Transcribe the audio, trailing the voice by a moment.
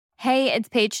Hey, it's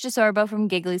Paige DeSorbo from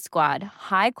Giggly Squad.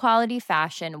 High quality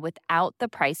fashion without the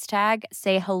price tag.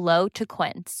 Say hello to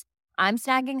Quince. I'm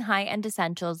snagging high-end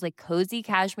essentials like cozy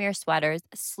cashmere sweaters,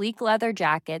 sleek leather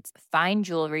jackets, fine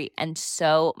jewelry, and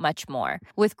so much more.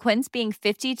 With Quince being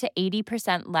 50 to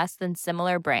 80% less than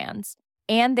similar brands.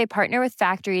 And they partner with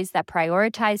factories that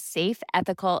prioritize safe,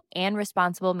 ethical, and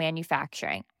responsible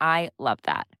manufacturing. I love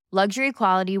that. Luxury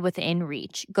quality within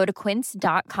reach. Go to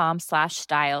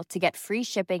quince.com/style to get free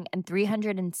shipping and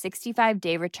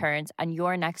 365-day returns on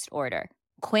your next order.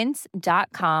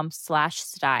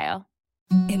 Quince.com/style.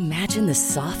 Imagine the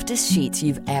softest sheets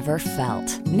you've ever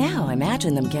felt. Now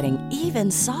imagine them getting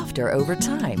even softer over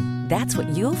time. That's what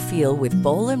you'll feel with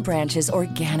Boll & Branch's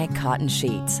organic cotton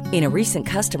sheets. In a recent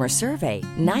customer survey,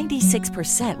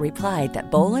 96% replied that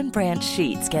Boll & Branch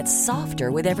sheets get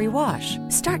softer with every wash.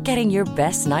 Start getting your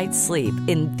best night's sleep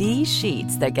in these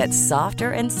sheets that get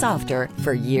softer and softer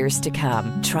for years to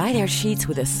come. Try their sheets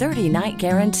with a 30-night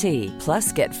guarantee.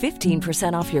 Plus, get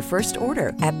 15% off your first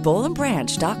order at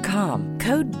bollandbranch.com.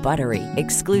 Code BUTTERY.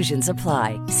 Exclusions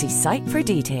apply. See site for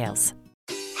details.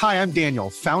 Hi, I'm Daniel,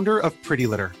 founder of Pretty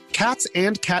Litter. Cats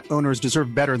and cat owners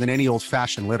deserve better than any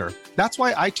old-fashioned litter. That's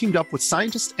why I teamed up with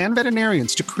scientists and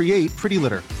veterinarians to create Pretty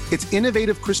Litter. Its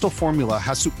innovative crystal formula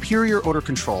has superior odor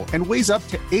control and weighs up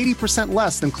to 80%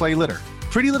 less than clay litter.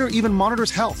 Pretty Litter even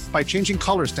monitors health by changing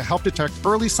colors to help detect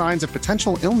early signs of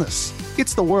potential illness.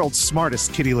 It's the world's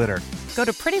smartest kitty litter. Go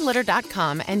to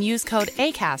prettylitter.com and use code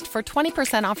ACAST for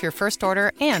 20% off your first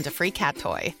order and a free cat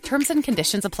toy. Terms and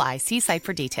conditions apply. See site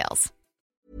for details.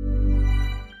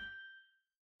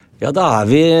 Ja, da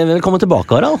vi velkommen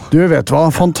tilbake, Harald. Du vet hva,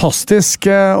 fantastisk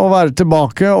å være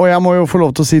tilbake, og jeg må jo få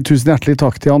lov til å si tusen hjertelig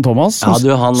takk til Jan Thomas. Ja,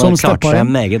 han klarte seg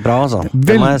meget bra, altså.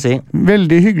 Det må jeg si.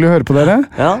 Veldig hyggelig å høre på dere.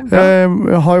 Ja,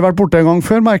 har jo vært borte en gang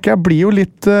før, merker jeg blir jo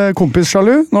litt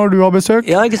kompissjalu når du har besøk.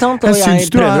 Ja, ikke sant? Og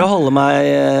jeg prøver å holde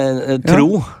meg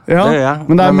tro. Ja, det gjør jeg.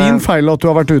 Men det er min feil at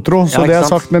du har vært utro, så det er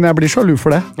sagt, men jeg blir sjalu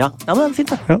for det. Ja, men det er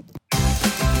fint det. Ja.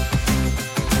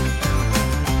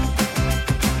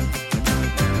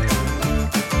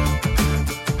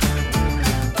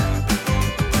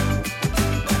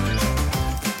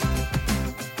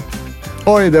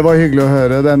 Oi, det var hyggelig å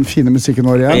høre den fine musikken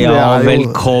vår igjen. Ja,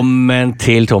 velkommen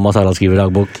til Thomas Harald skriver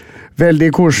dagbok.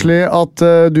 Veldig koselig at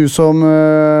du som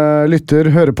lytter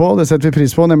hører på, det setter vi pris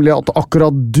på, nemlig at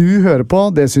akkurat du hører på,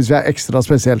 det synes vi er ekstra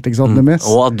spesielt, ikke sant, Nemis?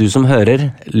 Og at du som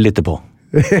hører, lytter på.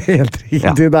 Helt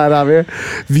riktig, der er vi.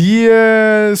 Vi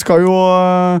skal jo...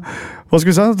 Hva skal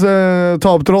vi si? Ta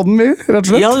opp tråden vi, rett og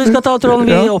slett? Ja, vi skal ta opp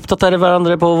tråden. Vi oppdaterer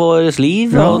hverandre på vårt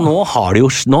liv, og nå har vi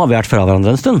vært fra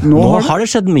hverandre en stund. Nå har det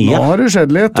skjedd mye. Nå har det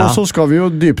skjedd litt, og så skal vi jo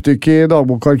dypdykke i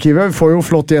dagbokarkivet. Vi får jo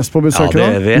flott gjest på besøk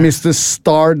da. Mr.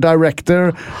 Star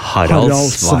Director Harald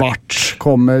Svart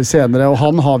kommer senere, og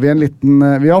han har vi en liten...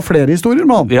 Vi har flere historier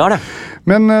med han. Vi har det.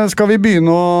 Men skal vi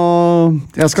begynne å...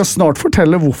 Jeg skal snart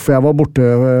fortelle hvorfor jeg var borte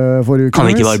forrige uke. Kan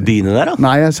vi ikke bare begynne der da?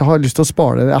 Nei, jeg har lyst til å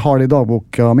spare det. Jeg har det i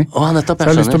dagboka mi. Nettopp, så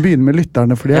jeg har lyst til å begynne med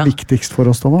lytterne, for det er viktigst for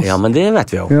oss, Thomas. Ja, men det vet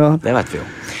vi jo. Det vet vi jo.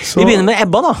 Vi begynner med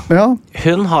Ebba da.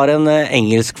 Hun har en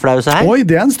engelsk flause her. Oi,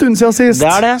 det er en stund siden sist. Det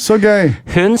er det. Så gøy.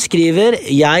 Hun skriver,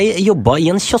 jeg jobbet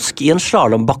i en kiosk i en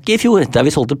slalombakke i fjor, der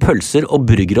vi solgte pølser og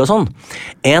burger og sånn.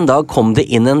 En dag kom det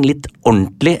inn en litt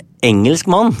ordentlig engelsk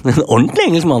mann,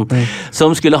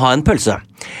 som skulle ha en pølse.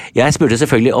 Jeg spurte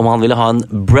selvfølgelig om han ville ha en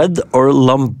bread or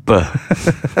lumpe.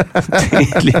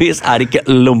 Tydeligvis er ikke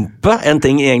lumpe en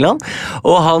ting i England,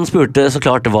 og han spurte så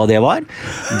klart hva det var.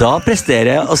 Da presterer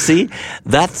jeg å si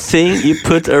that thing you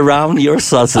put around your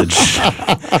sausage.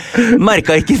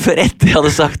 Merket ikke før etter jeg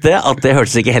hadde sagt det at det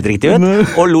hørtes ikke helt riktig ut,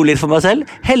 og lo litt for meg selv.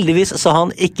 Heldigvis sa han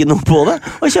ikke noe på det,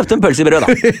 og kjøpte en pølse i brød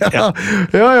da.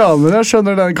 Ja, men jeg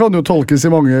skjønner, den kan jo tolkes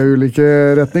i mange ulike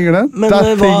retninger, den.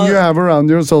 That thing you have around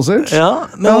your sausage. Ja,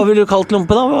 men hva vil du kalt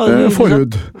lumpe da?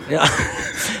 Forhud. Ja,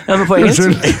 men på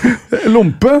engelsk.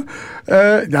 Lumpe?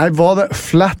 Nei, hva det?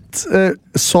 Flat,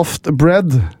 soft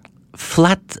bread.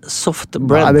 Flat, soft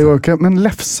bread? Nei, det går ikke. Men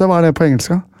lefse, hva er det på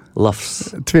engelsk?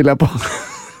 Lafs. Tviler jeg på.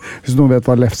 Hvis noen vet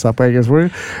hva lefse er på engelsk.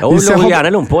 Jo,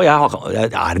 gjerne lumpe, og det er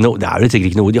jo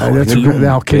sikkert ikke noe. De har ikke lumpe. Det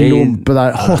har ikke lumpe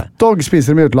der. Hotdog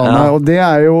spiser de i utlandet, og det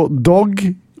er jo dog...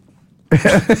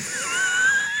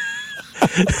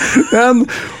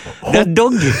 Det er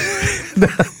dog.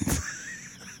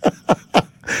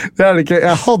 Det er det ikke.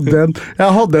 Jeg hadde en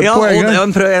poeng.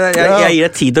 Jeg gir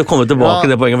deg tid til å komme tilbake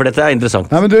til det poenget, for dette er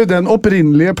interessant. Nei, men du, den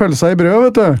opprinnelige pølsa i brød,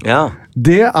 vet du. Ja.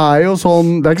 Det jo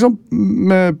sånn, det ikke sånn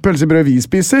med pølsebrød vi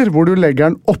spiser, hvor du legger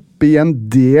den oppi en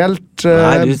delt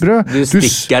brød. Du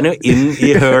stikker den jo inn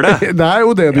i hølet. Det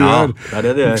jo det du gjør. Det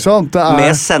det du gjør.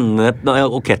 Med sennep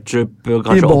og ketchup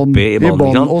kanskje oppi i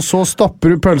bånd. Og så stapper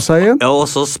du pølsa inn. Ja, og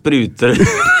så spruter du.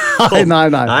 Nei,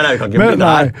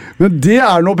 men det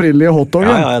den opprinnelige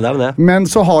hotdoggen. Ja, det det. Men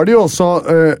så har de også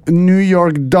New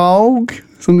York Dog,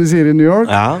 som de sier i New York.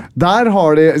 Ja. Der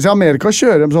har de, så Amerika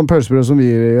kjører en sånn pølsebrød som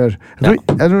vi gjør. Jeg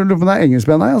tror det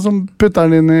engelskmenn som putter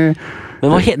den inn i...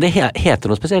 Men det heter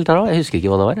noe spesielt her også? Jeg husker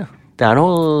ikke hva det var. Det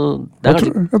noe... Jeg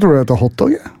tror det heter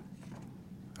hotdog,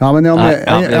 Ja, men jeg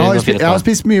har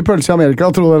spist mye pølse i Amerika,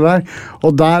 tror jeg det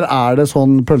og der det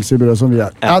sånn pølse i brød som vi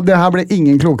har. Ja, det her ble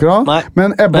ingen klokere av,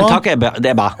 men Ebba,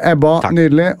 Ebba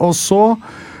nydelig. Og så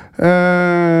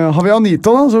har vi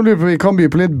Anita da, som lurer på vi kan by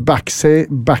på litt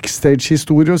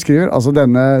backstage-historie og skriver, altså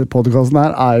denne podcasten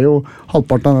her jo,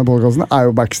 halvparten av denne podcasten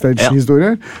jo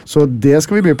backstage-historier, så det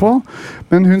skal vi by på.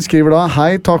 Men hun skriver da,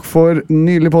 hei, takk for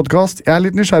nydelig podcast. Jeg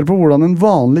litt nysgjerrig på hvordan en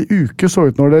vanlig uke så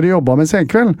ut når dere jobbet med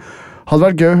senkveld. Hadde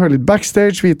vært gøy å høre litt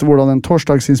backstage, vite hvordan en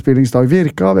torsdagsinnspillingsdag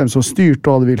virka, hvem som styrte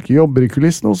og hadde hvilke jobber i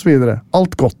kulissene og så videre.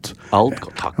 Alt godt. Alt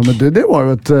godt, takk. Ja, men det var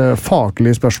jo et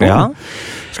faglig spørsmål. Ja.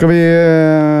 Skal vi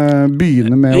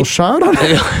begynne med oss selv, da?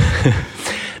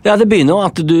 Ja, det begynner jo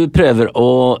at du prøver å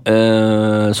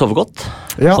sove godt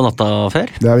på natta før.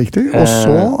 Det viktig. Og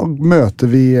så møter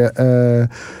vi...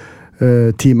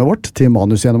 teamet vårt til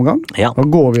manusgjennomgang. Ja. Da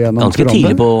går vi gjennom ganske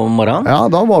tidlig på morgenen. Ja,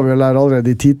 da var vi vel her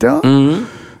allerede i tid,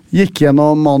 Gikk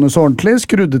gjennom manus ordentlig,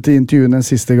 skrudde til intervjuene en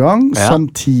siste gang.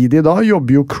 Samtidig da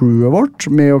jobber jo crewet vårt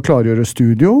med å klargjøre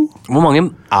studio. Hvor mange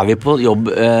vi på jobb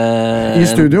i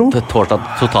studio? Torsdag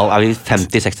total vi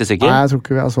 50-60 stykker? Nei, jeg tror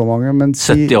ikke vi så mange. Men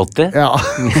 70-80? Ja.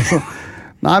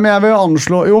 Nei, men jeg vil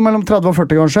anslå, mellom 30 og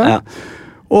 40 kanskje. Ja.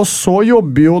 Og så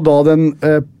jobber jo da den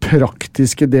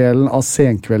praktiske delen av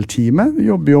senkveldteamet. Vi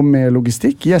jobber jo med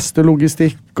logistikk,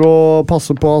 gjestelogistikk og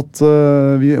passer på at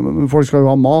folk skal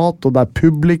jo ha mat, og det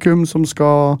publikum som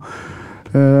skal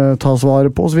ta svare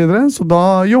på og så videre. Så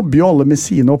da jobber jo alle med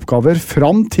sine oppgaver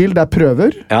fram til det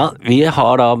prøver. Ja, vi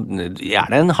har da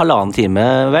gjerne en halvannen time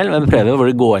vel, med prøver hvor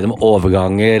det går gjennom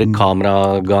overganger,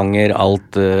 kameraganger,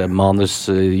 alt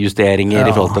manusjusteringer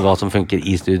i forhold til hva som funker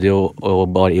i studio og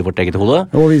bare i vårt eget hode.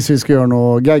 Og hvis vi skal gjøre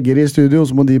noe gagger i studio,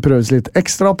 så må de prøves litt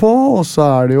ekstra på, og så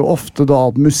det jo ofte da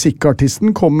at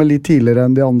musikkartisten kommer litt tidligere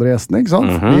enn de andre gjestene, ikke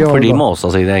sant? For de må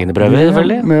også ha sine egne prøver,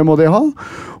 selvfølgelig. Det må de ha.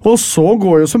 Og så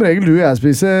går jo som regel du og jeg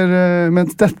spiser,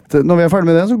 mens når vi ferdig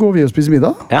med det, så går vi og spiser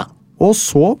middag. Ja. Og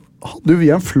så hadde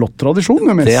vi en flott tradisjon.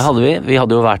 Det hadde vi. Vi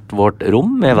hadde jo vært vårt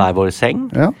rom med hver vår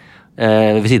seng,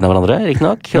 ved siden av hverandre, riktig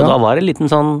nok. Og da var det en liten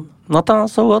sånn, natta,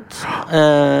 så godt,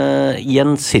 i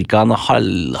en cirka en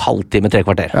halvtime, 3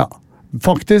 kvarter. Ja.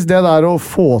 Faktisk det der å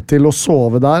få til å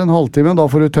sove der en halvtime, da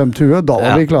får du tømt huet, da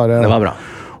var vi klare. Det var bra.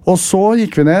 Og så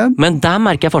gikk vi ned. Men der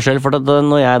merker jeg forskjell, for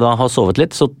når jeg da har sovet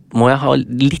litt, så må jeg ha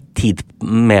litt tid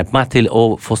med på meg til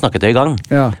å få snakket i gang.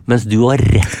 Ja. Mens du var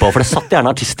rett på, for det satt gjerne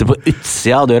artister på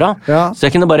utsida av døra. Ja. Så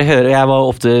jeg kunne bare høre, jeg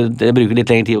bruker litt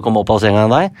lengre tid å komme opp av senga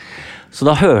enn deg. Så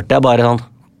da hørte jeg bare sånn,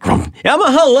 ja,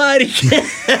 men hallo,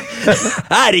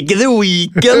 ikke The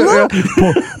Weeknd da?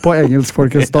 På engelsk,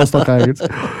 folkens, da snakker jeg engelsk.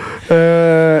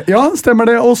 Ja, stemmer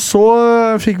det. Og så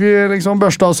fikk vi liksom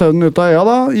børsta av søvnen ut av øya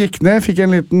da. Gikk ned, fikk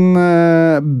en liten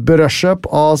brush-up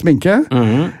av sminke.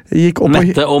 Gikk opp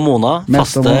Mette og Mona,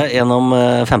 faste gjennom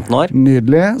 15 år.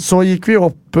 Nydelig. Så gikk vi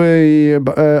opp i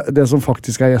det som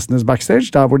faktisk gjestenes backstage,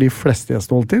 der hvor de fleste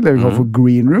gjestene holdt til, det vi kaller for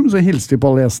green room, så hilste vi på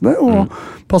alle gjestene og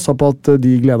passet på at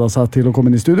de gledet seg til å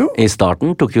komme inn i studio. I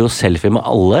starten tok vi jo selfie med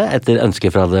alle etter ønske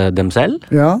fra dem selv.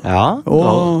 Ja.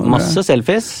 Og masse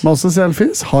selfies. Masse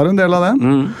selfies, har en del av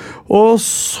den. Og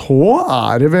så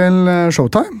det vel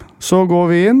showtime. Så går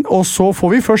vi inn, og så får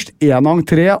vi først en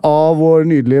entré av vår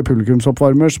nydelige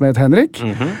publikumsoppvarmer som heter Henrik.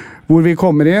 Hvor vi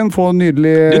kommer inn, får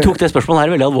nydelig... Du tok det spørsmålet her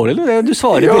veldig alvorlig. Du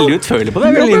svarer veldig utførlig på det.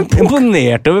 Jeg veldig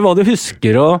imponert over hva du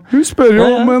husker. Hun spør jo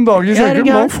om en dag i senken.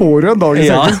 Da får du en dag i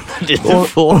senken.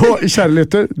 Og kjære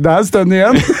lytter, det stønn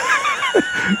igjen.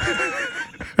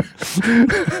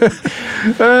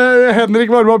 Henrik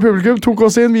varma publikum, tok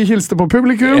oss inn, vi hilste på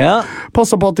publikum,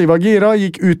 passet på at de var gira,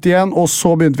 gikk ut igjen, og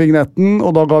så begynte vignetten,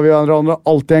 og da ga vi hverandre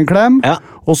alltid en klem,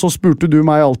 og så spurte du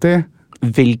meg alltid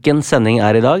hvilken sending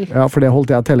i dag? Ja, for det holdt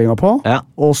jeg tellinga på,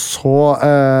 og så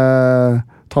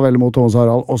ta vel imot Thomas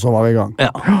Harald, og så var vi i gang.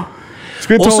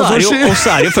 Og så er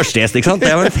det jo første gjest, ikke sant? Det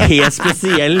er jo en helt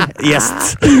spesiell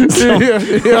gjest.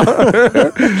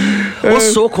 Og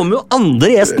så kommer jo andre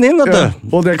gjesten inn, vet du.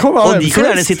 Og de kan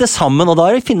gjerne sitte sammen, og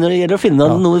da gjelder det å finne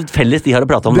noe felles de har å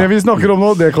prate om. Det vi snakker om nå,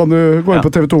 det kan du gå inn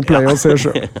på TV2 Play og se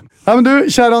selv. Nei, men du,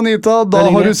 kjære Anita, da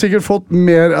har du sikkert fått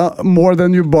more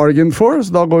than you bargained for,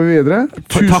 så da går vi videre.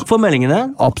 Takk for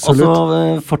meldingene. Absolutt. Og så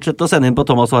fortsett å sende inn på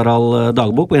Thomas Harald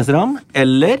Dagbok på Instagram,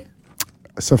 eller...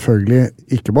 Selvfølgelig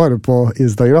ikke bare på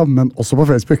Instagram, men også på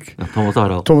Facebook.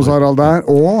 Thomas Harald der,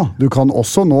 og du kan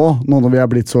også nå når vi er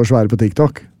blitt så svære på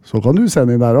TikTok, så kan du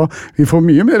sende inn der også. Vi får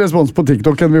mye mer respons på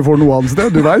TikTok enn vi får noe annet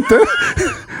sted, du vet det.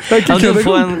 Kan du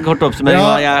få en kort oppsummering?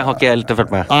 Jeg har ikke helt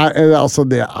følt med. Nei, altså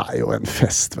det er jo en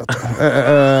fest, vet du.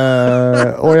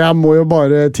 Og jeg må jo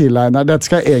bare tilegne. Dette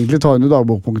skal jeg egentlig ta under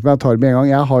dagbokpunktet, men jeg tar det med en gang.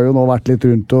 Jeg har jo nå vært litt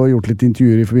rundt og gjort litt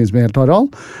intervjuer i forbindelse med Helt Harald.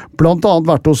 Blant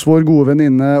annet vært hos vår gode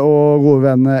venninne og gode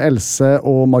venn Else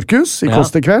og Markus i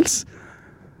Kåss til kvelds.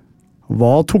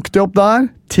 Hva tok de opp der?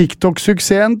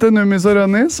 TikTok-suksessen til Nummis og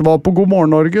Rønnis var på God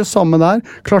morgen Norge, samme der.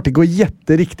 Klarte ikke å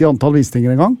gjette riktig antall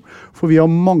visninger en gang, for vi har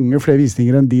mange flere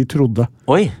visninger enn de trodde.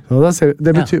 Oi!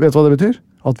 Det betyr, vet du hva det betyr?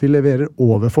 At vi leverer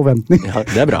over forventning. Ja,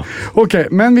 det er bra. Ok,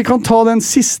 men vi kan ta den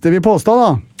siste vi påstod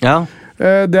da. Ja.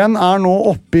 Den er nå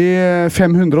oppe i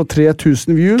 503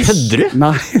 000 views. Kødder du?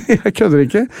 Nei, jeg kødder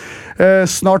ikke.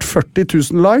 Snart 40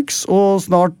 000 likes, og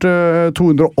snart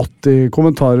 280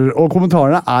 kommentarer. Og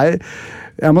kommentarene er,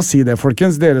 jeg må si det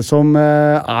folkens, dere som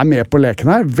er med på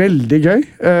leken her, veldig gøy.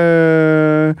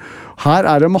 Her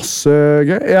er det masse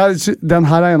gøy. Den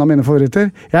her er en av mine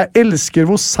favoritter. Jeg elsker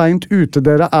hvor sent ute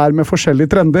dere er med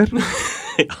forskjellige trender.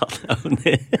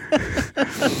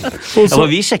 For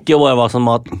vi sjekker jo bare hva som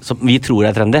vi tror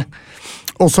er trendy.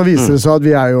 Og så viser det seg at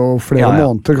vi er jo flere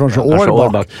måneder, kanskje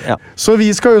år bak. Så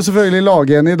vi skal jo selvfølgelig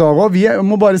lage en i dag også. Vi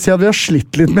må bare si at vi har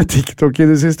slitt litt med TikTok i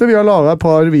det siste. Vi har laget et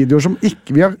par videoer som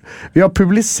ikke vi har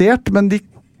publisert, men de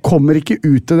kommer ikke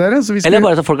ut til dere. Så eller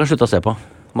bare at folk har sluttet å se på.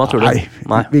 Hva tror du?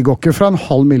 Nei, vi går ikke fra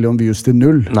 500 000 views til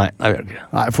 0. Nei, jeg gjør ikke.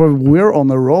 Nei, for we're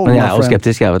on a roll. Men jeg er jo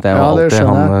skeptisk, jeg vet det. Jeg er alltid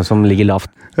han som ligger lavt.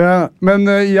 Ja, men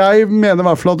jeg mener i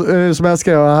hvert fall at, som jeg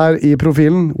skrev her i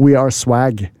profilen, we are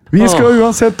swag. Vi skal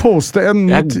uansett poste en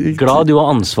ny... Jeg er glad du har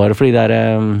ansvaret for de der...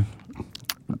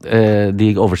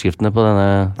 de overskriftene på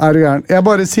denne... Er du gæren? Jeg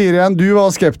bare sier igjen, du var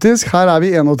skeptisk. Her er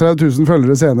vi 31 000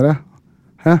 følgere senere.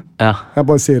 Hæ? Ja. Jeg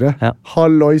bare sier det. Ja.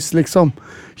 Hallois, liksom.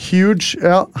 Huge.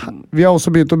 Ja, vi har også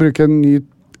begynt å bruke en ny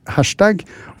hashtag,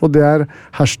 og det er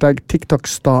hashtag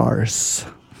TikTokStars.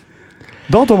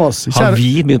 Da, Thomas, har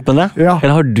vi begynt med det? Ja.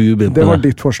 Eller har du begynt med det? Det var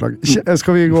ditt forslag.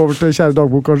 Skal vi gå over til kjære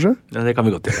dagbok, kanskje? Ja, det kan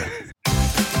vi godt gjøre.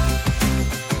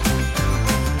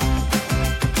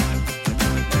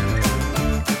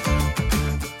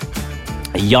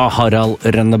 Ja, Harald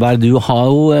Rønneberg, du har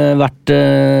jo vært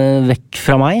vekk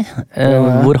fra meg.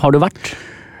 Hvor har du vært?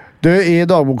 I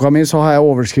dagboka mi så har jeg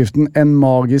overskriften «En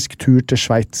magisk tur til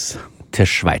Schweiz». Til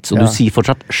Schweiz, og du sier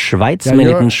fortsatt Schweiz med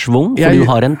en liten svung, for du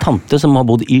har en tante som har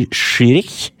bodd i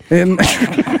Zürich.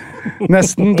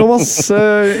 Nesten, Thomas.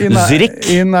 I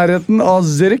nærheten av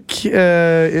Zürich.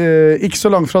 Ikke så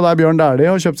langt fra der Bjørn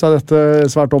Dæhlie har kjøpt seg dette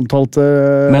svært omtalte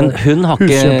huskjøpet. Men hun har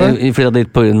ikke flyttet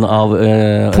dit på grunn av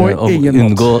å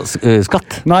unngå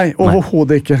skatt? Nei,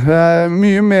 overhodet ikke.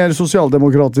 Mye mer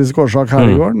sosialdemokratisk årsak her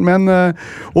i gården. Men,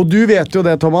 og du vet jo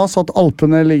det, Thomas, at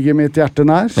Alpene ligger mitt hjerte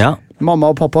nær. Ja.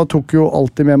 Mamma og pappa tok jo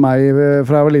alltid med meg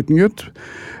fra jeg var liten gutt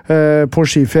på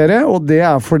skiferie, og det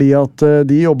er fordi at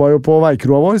de jobbet jo på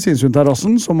veikroa vår,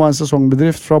 Sinnsundterrassen, som var en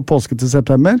sesongbedrift fra påske til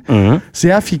september. Så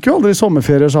jeg fikk jo aldri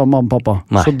sommerferie sammen med mamma og pappa.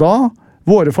 Nei. Så da,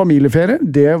 våre familieferier,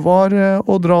 det var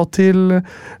å dra til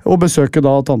å besøke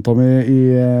da tanta mi i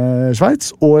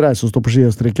Schweiz, og reise og stå på ski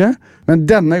og strikke. Men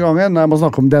denne gangen, når jeg må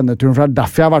snakke om denne turen, for det er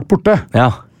derfor jeg har vært borte. Ja.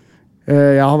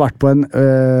 Jeg har vært på en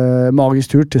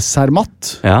magisk tur til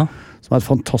Zermatt. Ja. Som er et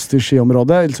fantastisk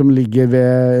skiområde, som ligger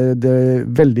ved det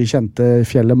veldig kjente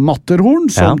fjellet Matterhorn,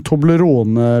 som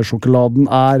Toblerone-sjokoladen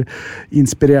er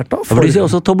inspirert av. For de sier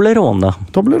også Toblerone.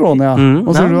 Toblerone, ja.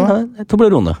 Hva sier du da?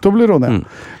 Toblerone. Toblerone.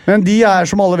 Men de er,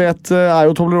 som alle vet, er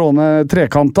jo Toblerone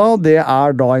trekanta, det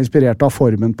er da inspirert av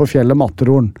formen på fjellet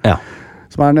Matterhorn. Ja.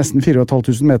 Som er nesten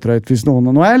 4.500 meter høyt, hvis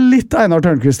noen. Nå er jeg litt Einar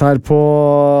Tørnquist her på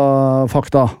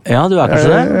fakta. Ja, du er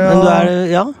kanskje det, men du er,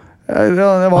 ja.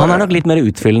 Han er nok litt mer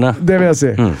utfyllende. Det vil jeg si.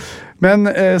 Men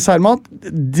Zermatt,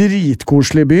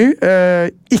 dritkoselig by.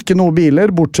 Ikke noe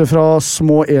biler, bortsett fra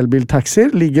små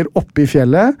elbiltaxier. Ligger oppe i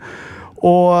fjellet.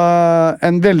 Og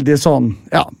en veldig sånn,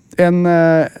 ja, en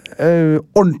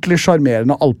ordentlig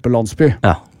charmerende alpelandsby.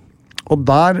 Ja. Og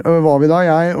der var vi da,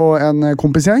 jeg og en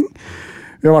kompisgjeng.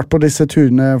 Vi har vært på disse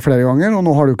turene flere ganger, og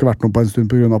nå har det jo ikke vært noe på en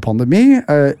stund på grunn av pandemi.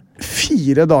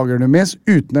 4 dager numis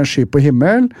uten en sky på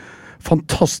himmel.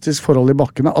 Fantastisk forhold i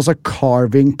bakkene, altså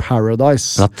carving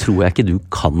paradise. Da tror jeg ikke du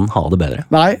kan ha det bedre.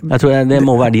 Nei. Jeg tror det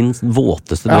må være din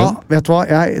våteste drøm. Ja, vet du hva,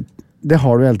 det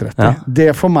har du helt rett i. Det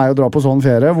for meg å dra på sånn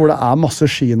ferie, hvor det masse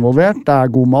ski involvert, det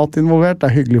god mat involvert, det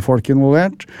hyggelige folk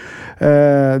involvert.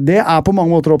 Det på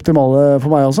mange måter optimale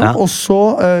for meg også. Og så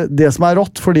det som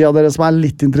rått, for de av dere som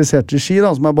litt interessert i ski,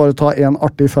 da, så må jeg bare ta en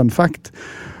artig fun fact.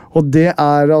 Og det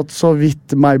at så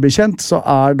vidt meg bekjent, så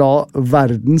da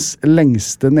verdens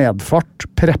lengste nedfart,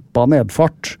 preppa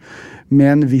nedfart,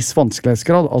 med en viss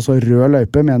vanskelighetsgrad, altså rød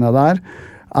løype, mener jeg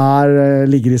det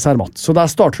ligger i Zermatt. Så der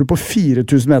starter du på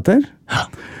 4000 meter,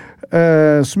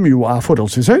 som jo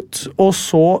forholdsvis høyt, og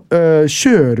så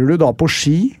kjører du da på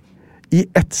ski i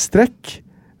ett strekk,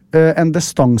 en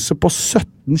distanse på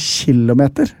 17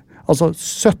 kilometer. Altså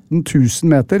 17 000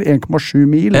 meter, 1,7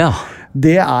 mil. Ja.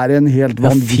 Det en helt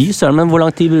vanvittig. Fy søren, men hvor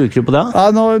lang tid bruker du på det?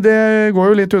 Det går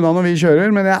jo litt unna når vi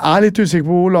kjører, men jeg litt usikker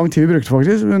på hvor lang tid vi brukte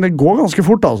faktisk. Men det går ganske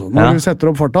fort altså, når du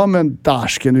setter opp farta, men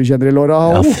dæsken du kjenner i låra.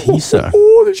 Ja, fy søren.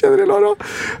 Du kjenner i låra.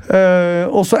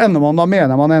 Og så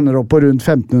mener man ender opp på rundt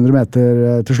 1500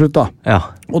 meter til slutt da. Ja.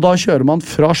 Og da kjører man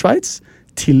fra Sveits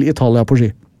til Italia på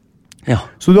ski. Ja.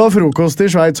 Så du har frokost i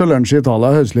Sveits og lunsj i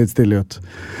Italia, høres litt stille ut.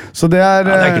 Så det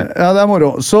det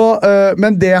moro. Så,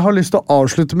 men det jeg har lyst til å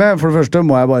avslutte med, for det første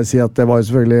må jeg bare si at det var jo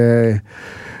selvfølgelig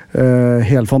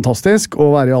helt fantastisk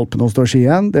å være i Alpene og stå ski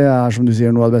igjen. Det som du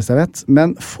sier noe av det beste jeg vet.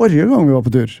 Men forrige gang vi var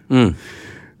på tur,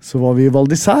 så var vi i Val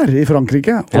d'Isère i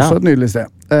Frankrike, også et nydelig sted.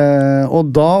 Og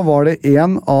da var det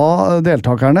en av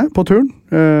deltakerne på turen,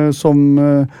 som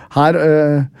her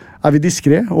vi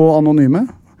diskret og anonyme.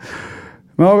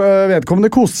 Men vedkommende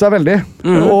koste seg veldig,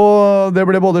 og det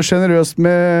ble både generøst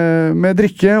med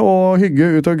drikke og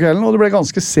hygge utover kvelden, og det ble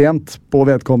ganske sent på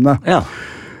vedkommende. Ja.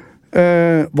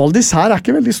 Val d'Isère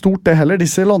ikke veldig stort det heller,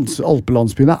 disse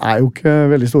alpelandsbyene jo ikke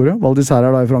veldig store. Val d'Isère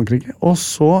da i Frankrike. Og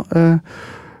så,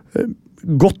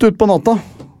 godt ut på natta,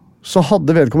 så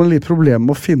hadde vedkommende litt problemer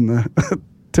med å finne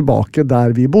tilbake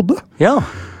der vi bodde. Ja.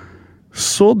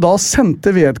 Så da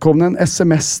sendte vedkommende en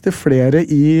SMS til flere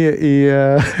i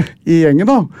gjengen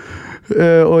da,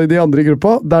 og i de andre i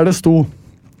gruppa, der det sto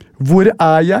 «Hvor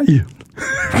jeg?»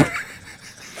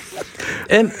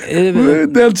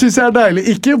 Det synes jeg deilig.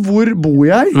 Ikke «Hvor bor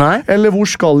jeg?» eller «Hvor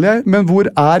skal jeg?» men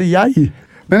 «Hvor jeg?»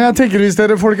 Men jeg tenker hvis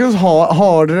dere, folkens,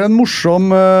 har dere en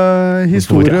morsom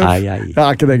historie? Hvor jeg?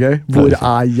 Ja, ikke det gøy? Hvor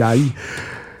jeg?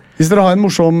 Hvis dere har en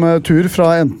morsom tur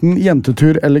fra enten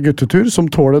jentetur eller guttetur som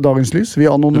tåler dagens lys, vi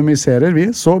anonymiserer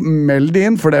så meld det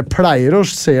inn, for det pleier å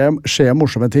skje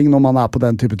morsomme ting når man på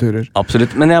den type turer.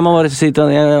 Absolutt, men jeg må bare si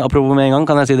til apropos med en gang,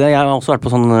 kan jeg si det? Jeg har også vært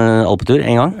på sånn alpetur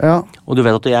en gang, og du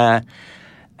vet at jeg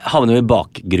havner jo i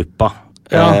bakgruppa.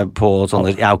 På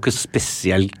sånne, jeg jo ikke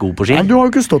spesielt god på ski. Nei, du har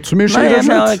jo ikke stått så mye ski. Nei, jeg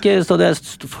har ikke stått, jeg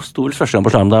sto vel første gang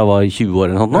på slalom da jeg var 20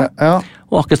 år eller noe,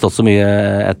 og har ikke stått så mye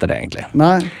etter det egentlig.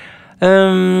 Nei.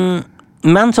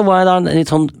 Men så var jeg da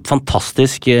litt sånn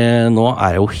fantastisk, nå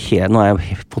er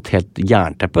jeg fått helt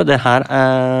jernteppe. Det her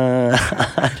en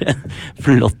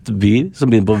flott by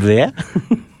som begynner på V,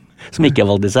 som ikke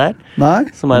Val d'Isère. Nei,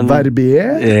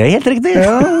 Verbier. Helt riktig.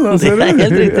 Ja, det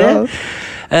helt riktig.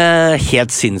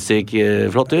 Helt sinnssyk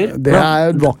flott tur. Det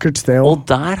et vakkert sted også. Og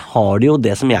der har de jo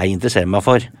det som jeg interesserer meg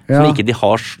for. Som ikke de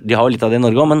har jo litt av det i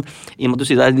Norge også, men i og med at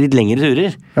du sier det litt lengre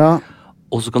turer. Ja.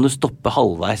 Og så kan du stoppe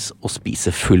halvveis og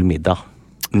spise full middag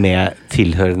med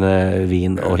tilhørende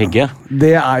vin og hygge. Det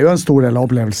jo en stor del av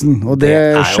opplevelsen, og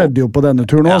det skjedde jo på denne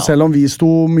turen også. Selv om vi sto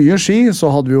mye ski,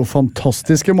 så hadde vi jo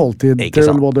fantastiske måltid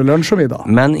til både lunsj og middag.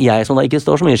 Men jeg som da ikke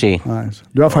står så mye ski, nei,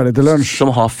 du ferdig til lunsj.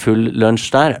 Som har full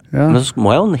lunsj der, men så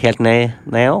må jeg jo helt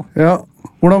ned også. Ja,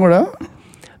 hvordan går det?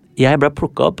 Jeg ble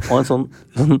plukket opp av en sånn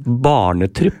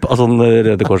barnetrupp av sånn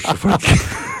Røde Kors-folk.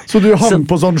 Så du hang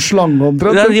på sånn slange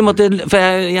omtrent? Ja, for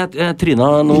jeg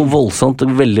trynet noe voldsomt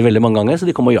veldig, veldig mange ganger, så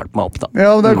de kom og hjalp meg opp da.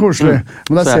 Ja, det koselig.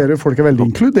 Men der ser du folk veldig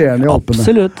inkluderende i Alpene.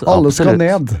 Absolutt. Alle skal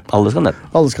ned. Alle skal ned.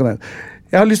 Alle skal ned.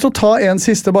 Jeg har lyst til å ta en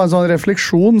siste, bare en sånn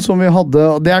refleksjon som vi hadde.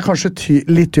 Det kanskje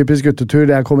litt typisk guttetur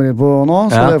det jeg kommer inn på nå,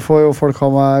 så det får jo folk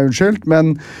ha meg unnskyldt,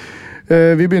 men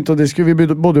vi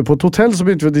bodde på et hotell, så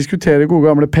begynte vi å diskutere gode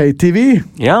gamle pay-TV.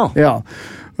 Ja.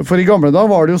 For i gamle da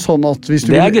var det jo sånn at hvis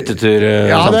du... Det guttetur.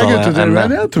 Ja, det guttetur,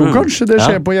 men jeg tror kanskje det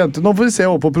skjer på jenter. Nå får vi se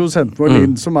over på produsenten vår,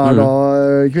 Linn, som da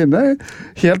kvinne.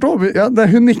 Helt over...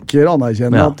 hun nikker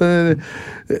anerkjenner at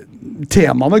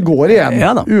temaene går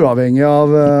igjen, uavhengig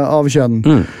av kjønn.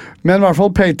 Men i hvert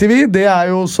fall pay-TV, det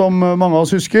jo som mange av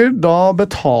oss husker, da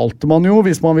betalte man jo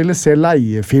hvis man ville se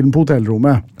leiefilm på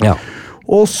hotellrommet. Ja.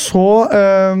 Og så...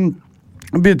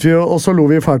 begynte vi og så lo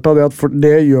vi fælt av det at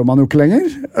det gjør man jo ikke lenger.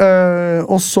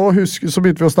 Og så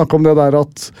begynte vi å snakke om det der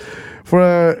at for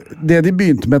det de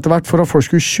begynte med etter hvert for at folk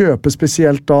skulle kjøpe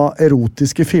spesielt da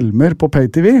erotiske filmer på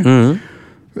pay-tv,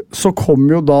 så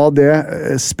kom jo da det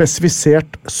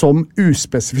spesifisert som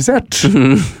uspesifisert.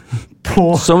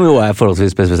 Som jo forholdsvis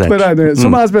spesifisert.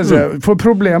 Som spesifisert. For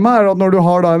problemet at når du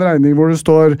har da en regning hvor det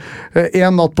står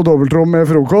en natt på dobbeltrom med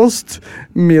frokost,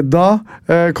 middag,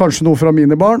 kanskje noe fra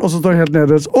minibarn, og så står det helt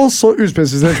nederst, og så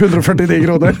uspesifisert 149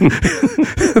 kroner.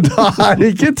 Da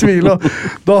det ikke tvil.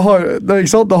 Da har du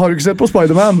ikke sett på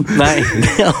Spider-Man. Nei,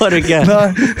 det har du ikke. Nei,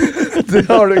 det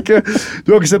har du ikke.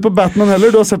 Du har ikke sett på Batman heller,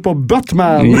 du har sett på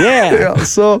Batman. Ja,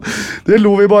 så det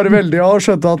lo vi bare veldig av og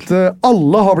skjønte at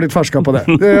alle har blitt ferska på det.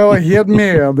 Det var helt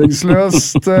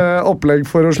meningsløst opplegg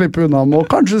for å slippe unna med å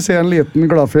kanskje se en liten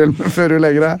gladfilm før du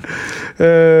legger deg.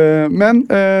 Men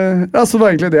altså det var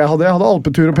egentlig det jeg hadde. Jeg hadde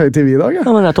alpetur og pay-tv i dag. Ja,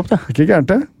 men det topp det. Ikke gærent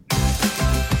det.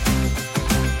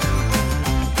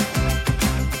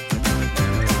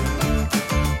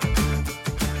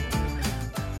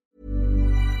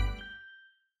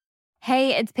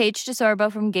 Hey, it's Paige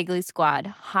DeSorbo from Giggly Squad.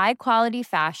 High quality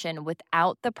fashion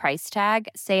without the price tag.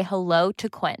 Say hello to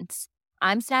Quince.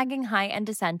 I'm snagging high-end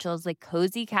essentials like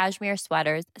cozy cashmere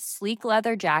sweaters, sleek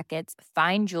leather jackets,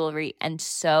 fine jewelry, and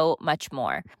so much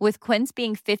more. With Quince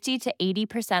being 50 to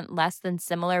 80% less than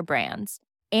similar brands.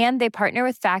 And they partner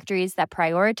with factories that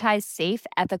prioritize safe,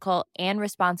 ethical, and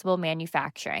responsible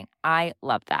manufacturing. I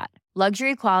love that.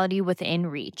 Luxury quality within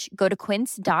reach. Go to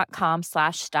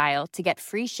quince.com/style to get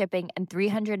free shipping and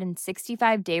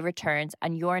 365-day returns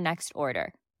on your next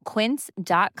order.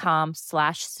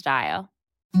 Quince.com/style.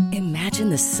 Imagine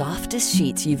the softest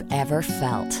sheets you've ever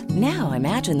felt. Now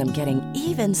imagine them getting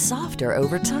even softer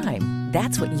over time.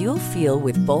 That's what you'll feel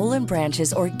with Boll &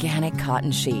 Branch's organic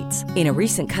cotton sheets. In a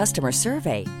recent customer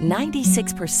survey,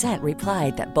 96%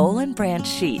 replied that Boll & Branch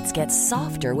sheets get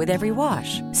softer with every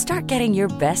wash. Start getting your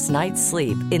best night's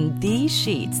sleep in these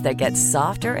sheets that get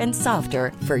softer and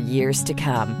softer for years to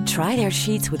come. Try their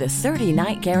sheets with a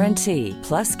 30-night guarantee.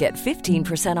 Plus, get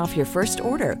 15% off your first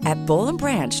order at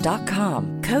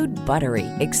bollandbranch.com. Code BUTTERY.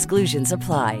 Exclusions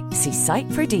apply. See site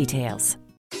for details.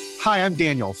 Hi, I'm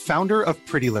Daniel, founder of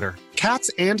Pretty Litter. Cats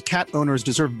and cat owners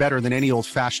deserve better than any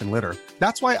old-fashioned litter.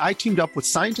 That's why I teamed up with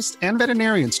scientists and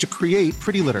veterinarians to create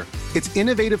Pretty Litter. Its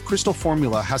innovative crystal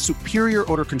formula has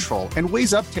superior odor control and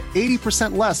weighs up to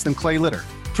 80% less than clay litter.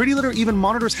 Pretty Litter even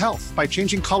monitors health by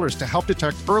changing colors to help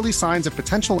detect early signs of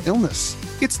potential illness.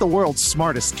 It's the world's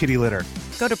smartest kitty litter.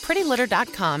 Go to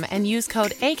prettylitter.com and use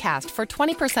code ACAST for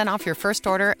 20% off your first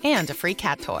order and a free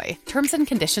cat toy. Terms and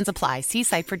conditions apply. See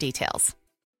site for details.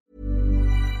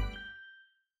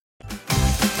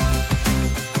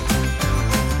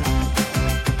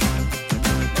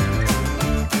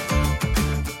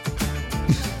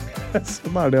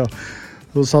 Sånn det, ja.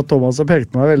 Så satt Thomas og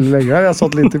pekte meg veldig lenge her. Jeg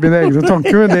satt litt i mine egne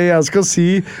tanker, men det jeg skal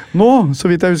si nå, så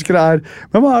vidt jeg husker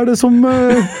men hva det som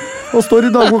står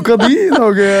i dagboka di i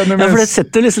dag? Ja, for det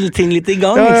setter liksom ting litt i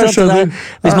gang. Ja, ikke sant?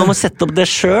 Hvis man må sette opp det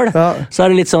selv, så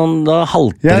det litt sånn, da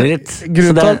halter det litt.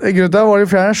 Grunnen til det var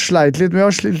for jeg sleit litt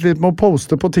med å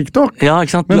poste på TikTok. Ja,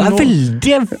 ikke sant? Du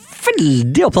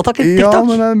veldig opptatt av TikTok. Ja,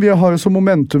 men vi har jo så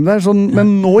momentum der,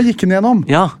 men nå gikk den gjennom.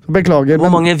 Ja. Beklager.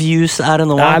 Hvor mange views det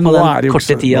nå på den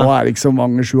korte tida? Nå det ikke så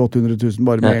mange 700 000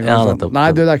 bare med en gang. Nei,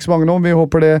 det ikke så mange nå. Vi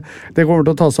håper det kommer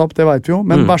til å ta seg opp, det vet vi jo.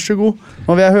 Men vær så god,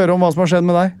 nå vil jeg høre om hva som har skjedd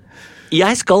med deg.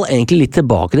 Jeg skal egentlig litt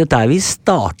tilbake til der vi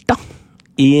startet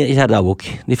i Kjære dagbok.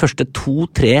 De første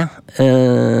 2-3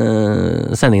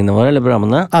 sendingene våre, eller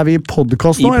programmene. Vi i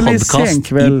podcast nå, eller i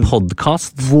senkveld? I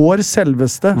podcast. Vår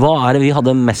selveste. Hva det vi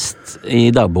hadde mest i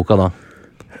dagboka da?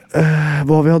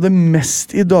 Hva vi hadde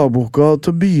mest i dagboka til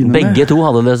å begynne med? Begge to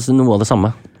hadde noe av det samme.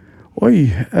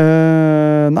 Oi,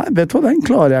 nei, vet du hva, den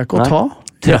klarer jeg ikke å ta.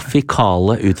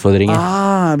 Trafikale utfordringer.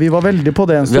 Vi var veldig på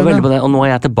det en stund. Vi var veldig på det, og nå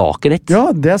jeg tilbake dit. Ja,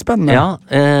 det spennende. Ja,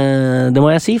 det må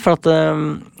jeg si, for at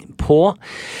på...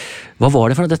 Hva var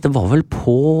det for noe? Dette var vel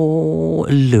på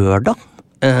lørdag.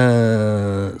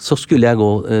 Så skulle jeg gå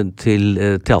til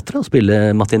teatret og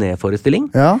spille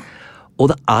matinéforestilling. Ja. Og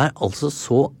det altså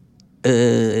så...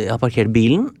 jeg har parkert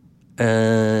bilen.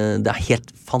 Det helt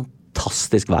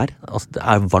fantastisk vær. Altså,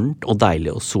 det varmt og deilig,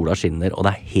 og sola skinner, og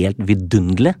det helt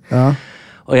vidunderlig. Ja.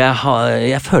 Og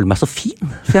jeg føler meg så fin,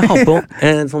 for jeg har på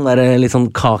en sånn der litt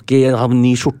sånn kaki, jeg har en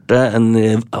ny skjorte,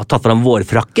 jeg har tatt fram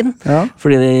vårfrakken,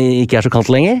 fordi det ikke så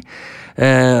kaldt lenger,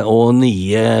 og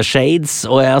nye shades,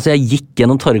 og jeg gikk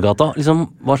gjennom Torgata, liksom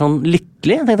var sånn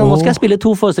lykkelig, jeg tenkte nå skal jeg spille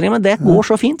 2 forestillinger, men det går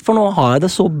så fint, for nå har jeg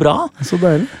det så bra, så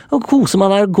deilig. Og koser meg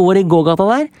der, går i gågata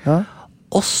der,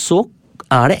 og så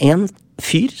det en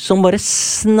fyr som bare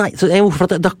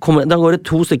da går det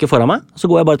 2 stykker foran meg, så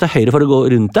går jeg bare til høyre for å gå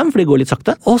rundt dem, for de går litt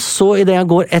sakte, og så i det jeg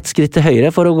går 1 skritt til høyre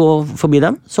for å gå forbi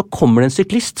dem, så kommer det en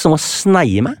syklist som har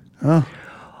sneier meg,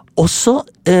 og så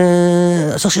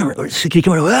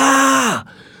skriker han bare,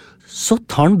 så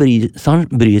tar han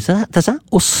bryr seg til seg,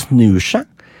 og snur seg,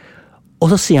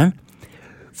 og så sier han,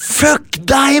 fuck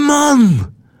deg, mann!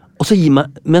 Og så gir meg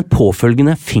med en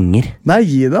påfølgende finger. Nei,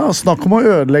 gi det, snakk om å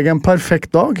ødelegge en perfekt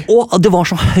dag. Og det var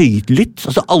så høylytt,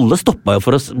 altså alle stoppet jo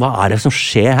for oss, hva er det som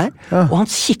skjer her? Ja. Og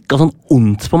han kikket sånn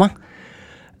ondt på meg.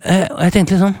 Og jeg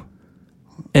tenkte liksom,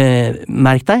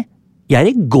 merk deg, jeg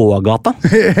er i gågata.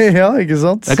 Ja, ikke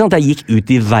sant? Jeg kan at jeg gikk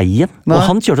ut i veien, og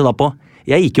han kjørte da på.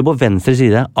 Jeg gikk jo på venstre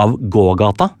side av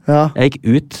gågata. Ja. Jeg gikk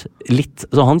ut litt,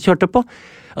 så han kjørte på.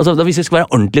 Altså, hvis vi skal være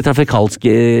ordentlig trafikalsk,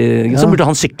 så burde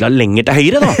han sykla lenger til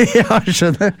høyre, da. Ja,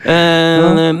 skjønner.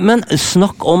 Men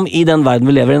snakk om i den verden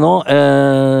vi lever i nå,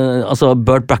 altså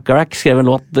Burt Bacharach skrev en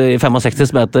låt i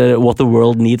 65 som heter What the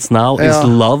World Needs Now is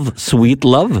Love, Sweet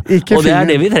Love. Og det er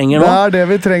det vi trenger nå. Det er det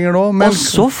vi trenger nå. Men, og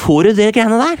så får du det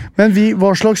greiene der. Men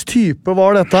hva slags type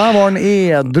var dette? Var den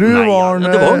edru?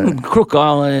 Nei, det var klokka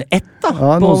 1 da,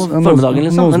 på formiddagen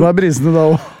liksom. Noen som er brisende da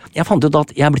også. Jeg fant ut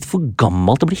at jeg er blitt for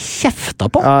gammel til å bli kjefta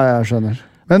på. Ja, jeg skjønner.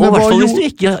 Men og i hvert fall hvis du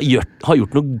ikke har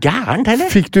gjort noe gærent heller.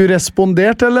 Fikk du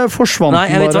respondert, eller forsvant den bare?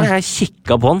 Nei, jeg vet hva, jeg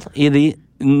kikket på han i de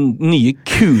nye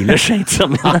kule shadesa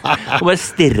mine og bare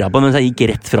stirret på mens jeg gikk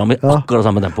rett fram i akkurat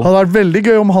samme tempo. Det hadde vært veldig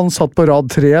gøy om han satt på rad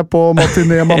 3 på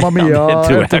Matiné Mamma Mia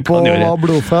etterpå og var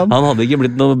blodfan. Han hadde ikke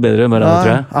blitt noe bedre med det,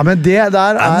 tror jeg. Ja, men det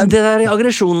der er... men det der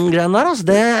aggresjonen-greiene der, altså,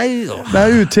 det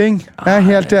er uting. Jeg er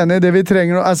helt enig. Det vi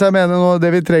trenger nå, altså jeg mener nå,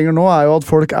 det vi trenger nå er jo at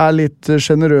folk er litt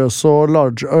generøse og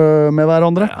large med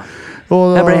hverandre. Ja.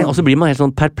 Og så blir man helt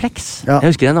sånn perpleks. Ja.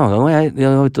 Jeg husker en annen gang,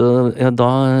 jeg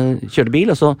da kjørte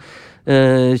bil, og så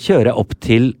kjører jeg opp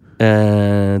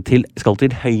skal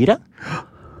til høyre,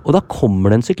 og da kommer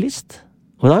det en syklist,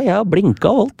 og da jeg blinket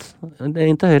og holdt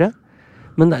inn til høyre,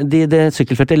 men det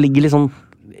sykkelfeltet ligger litt sånn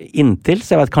inntil,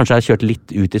 så jeg vet kanskje jeg har kjørt litt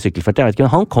ut i sykkelfeltet, jeg vet ikke,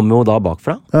 men han kommer jo da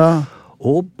bakfra,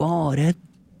 og bare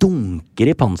dunker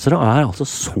i panseret og er altså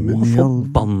så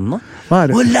forbanna.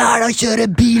 Og lær deg å kjøre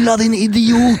bil av din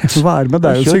idiot! Hva er med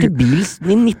deg og kjørte bil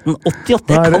i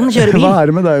 1988, jeg kan kjøre bil! Hva er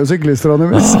det med deg og syklister,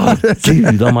 Annemis?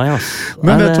 Gud av meg, ass.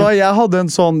 Men vet du hva, jeg hadde en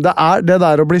sånn, det er det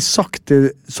der å bli sakte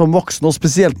som voksen, og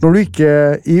spesielt når du ikke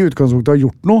i utgangspunktet har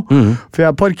gjort noe. For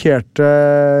jeg parkerte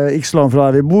ikke så langt fra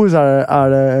der vi bor, så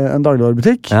er det en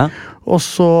dagligvarebutikk. Og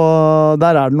så,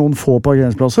 der er det noen få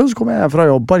parkeringsplasser, så kommer jeg fra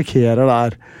jobb, parkerer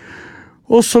der.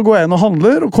 Og så går jeg inn og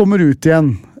handler, og kommer ut igjen.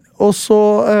 Og så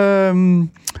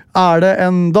er det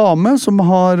en dame som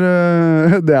har...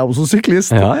 det er også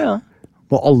syklist. Ja.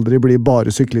 Må aldri bli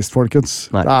bare syklist, folkens.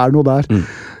 Nei. Det er noe der.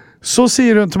 Så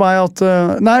sier hun til meg at...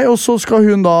 nei, og så skal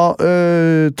hun da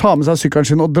ta med seg sykkelen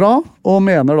sin og dra, og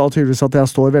mener da tydeligvis at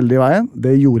jeg står veldig i veien.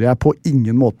 Det gjorde jeg på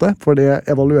ingen måte, for det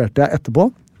evaluerte jeg etterpå.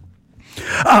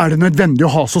 Er det nødvendig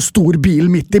å ha så stor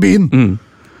bil midt i byen?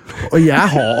 Og jeg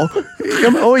har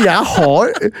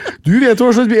du vet hva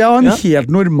slags bil, jeg har en helt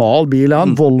normal bil, jeg har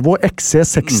en Volvo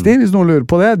XC60 hvis noen lurer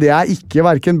på det, det er ikke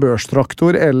hverken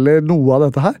børstraktor eller noe av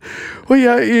dette her, og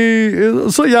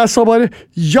så jeg sa bare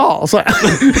ja, altså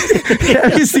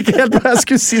jeg visste ikke helt hva jeg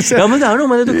skulle si ja, men det er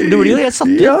noe med det, du blir jo helt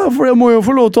satt ja, for jeg må jo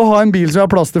få lov til å ha en bil som jeg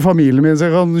har plass til familien min så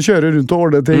jeg kan kjøre rundt og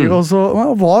ordne ting og så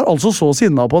jeg var altså så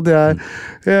sinnet på at jeg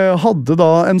hadde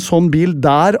da en sånn bil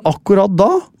der akkurat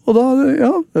da og da,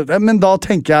 ja, men da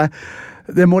tenker jeg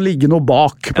det må ligge noe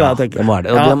bak på det, det må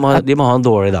det, og de må ha en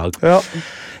dårlig dag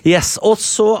yes, og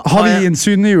så har vi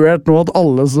insinuert nå at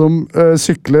alle som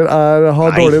sykler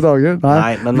har dårlige dager?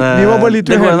 Nei, men vi var bare litt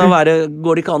uheldige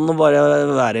går det ikke an å bare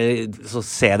så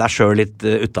se deg selv litt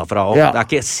utenfra det er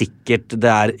ikke sikkert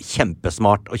det er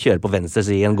kjempesmart å kjøre på venstre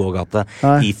side i en gågate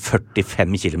i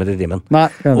 45 km i timen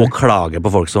og klage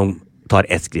på folk som tar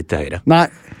ett skritt til høyre nei,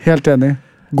 helt enig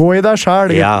gå i deg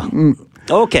selv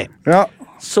ok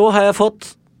så har jeg fått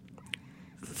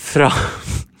fra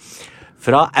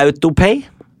Autopay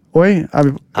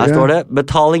her står det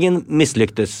betalingen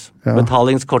mislyktes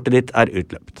betalingskortet ditt er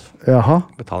utløpt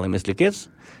betaling mislykkes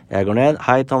jeg går ned,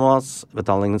 hei Thomas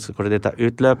betalingskortet ditt er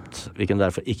utløpt vi kan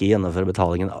derfor ikke gjennomføre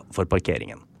betalingen for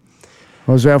parkeringen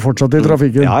og så er jeg fortsatt i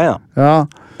trafikken ja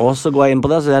og så går jeg inn på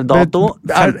det, så det er dato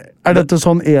er dette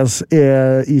sånn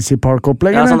Easy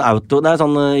Park-opplegg? Ja, sånn auto, det er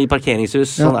sånn i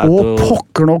parkeringshus sånn auto.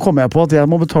 Pokker, nå kommer jeg på at jeg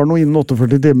må betale noe innen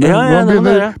 48 timer nå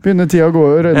begynner tida å gå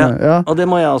og røyne og det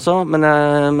må jeg også,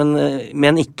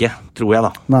 men ikke, tror jeg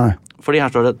da nei. Fordi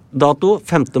her står det dato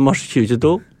 5. mars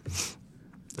 2022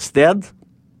 sted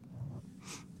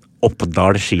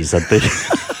Oppdal skisenter.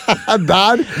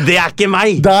 Det ikke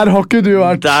meg! Der har ikke du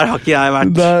vært. Der har ikke jeg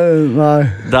vært. Nei.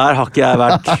 Der har ikke jeg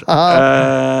vært.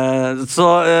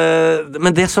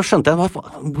 Men det så skjønte jeg,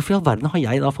 hvorfor i all verden har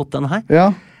jeg da fått den her? Ja.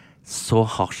 Så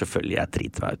har selvfølgelig jeg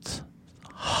dritt meg ut.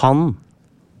 Han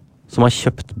som har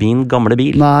kjøpt min gamle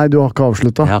bil. Nei, du har ikke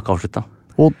avsluttet. Jeg har ikke avsluttet.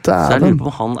 Så jeg lurer på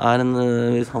om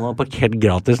hvis han har parkert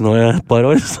gratis nå i et par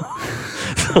år,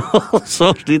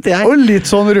 så sliter jeg. Og litt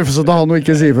sånn rufsete han og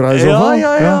ikke sier fra i så fall.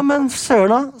 Ja, men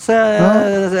søren da. Så jeg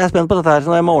er spent på dette her,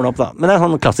 så jeg må ordne opp da. Men det er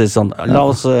sånn klassisk sånn,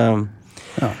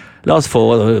 la oss få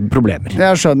problemer.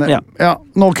 Jeg skjønner. Ja.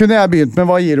 Nå kunne jeg begynt med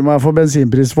hva gir du meg for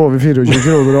bensinpris for over 24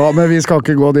 kroner, men vi skal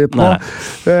ikke gå dit nå.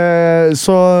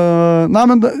 Nei,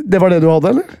 men det var det du hadde,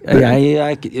 eller? Jeg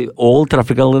er all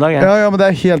traffical i dag, jeg. Ja, men det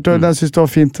er helt jeg synes det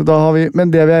var fint.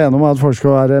 Men det vi er enige om er at folk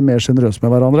skal være mer generøse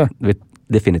med hverandre.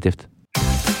 Definitivt.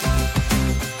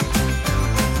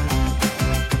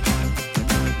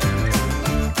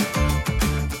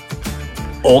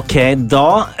 Ok,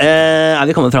 da er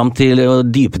vi kommet fram til å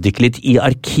dypdykke litt i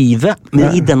arkivet,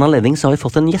 men i den anledning så har vi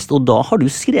fått en gjest, og da har du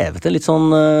skrevet en litt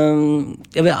sånn,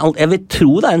 jeg vil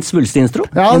tro det er en svulstig intro.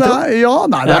 Nei,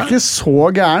 det er ikke så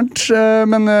gærent,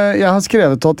 men jeg har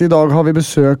skrevet at i dag har vi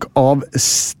besøk av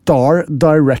Star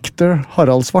Director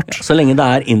Harald Svart. Så lenge det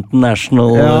er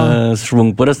international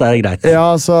svung på det, så er det greit.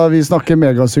 Ja, så vi snakker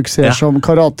megasuksess som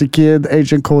Karate Kid,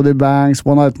 Agent Cody Banks,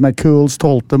 One Night McCool,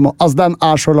 Stoltem, altså den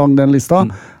er så lang den lista.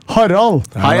 Harald!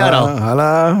 Hei, Harald.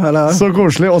 Hallo. Så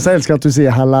koselig, og så elsker jeg at du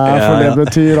sier hella, for det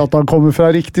betyr at han kommer fra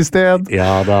riktig sted.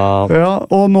 Ja da. Ja,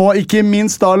 og nå ikke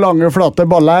minst da lange, flate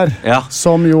baller,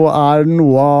 som jo er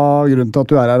noe av grunnen til at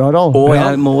du er her, Harald. Og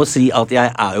jeg må si at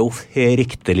jeg er jo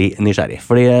fryktelig nysgjerrig,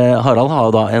 fordi Harald har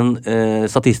jo da en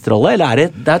statistrolle,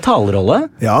 eller det er talerrolle?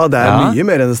 Ja, det er mye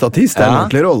mer enn en statist, det er en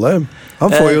ordentlig rolle.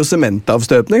 Han får jo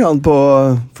sementavstøpning, han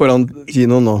foran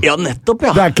kinoen nå. Ja, nettopp,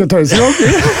 ja. Det er ikke tøyselig.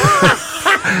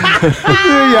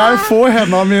 Jeg får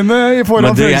hendene mine i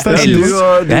foran fremsted.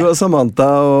 Du og Samantha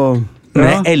og...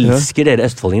 Men jeg elsker dere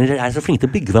østfoldinger. Dere er så flinke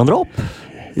til å bygge hverandre opp.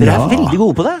 Dere er veldig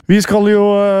gode på det. Vi skal jo...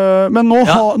 Men nå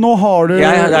har du... Ja,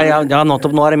 nå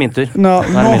er det min tur.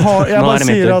 Jeg bare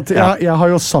sier at jeg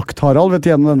har jo sagt, Harald,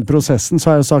 gjennom denne prosessen,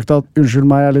 så har jeg sagt at, unnskyld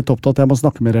meg, jeg er litt opptatt, jeg må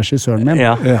snakke med regissøren min.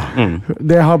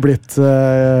 Det har blitt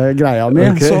greia mi.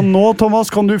 Så nå,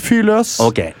 Thomas, kan du fyre løs.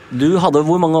 Ok. Du hadde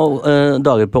hvor mange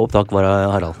dager på opptak var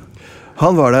Harald?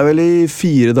 Han var der vel i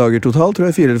 4 dager totalt, tror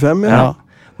jeg, 4 eller 5, ja.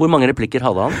 Hvor mange replikker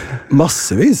hadde han?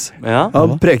 Massevis.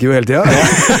 Han preker jo hele tida.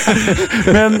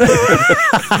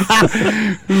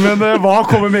 Men hva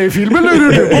kommer med i filmen,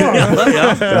 lurer du på?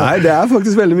 Nei, det er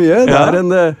faktisk veldig mye.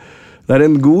 Det er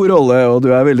en god rolle, og du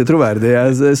er veldig troverdig.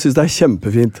 Jeg synes det er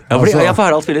kjempefint. Ja, fordi jeg får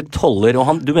Harald spille toller,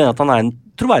 og du mener at han er en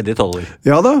troverdig toller?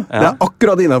 Ja da, det er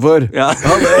akkurat innenfor. Ja.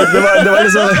 Det var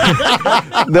liksom...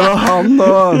 Det var han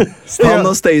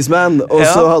og Staysman, og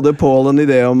så hadde Paul en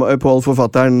idé om, Paul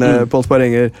forfatteren, Paul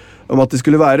Sparenger, om at det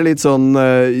skulle være litt sånn,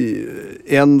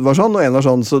 en var sånn, og en var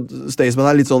sånn, så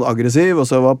Staysman er litt sånn aggressiv, og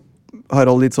så var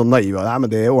Harald litt sånn naiv, nei, men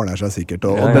det ordner seg sikkert,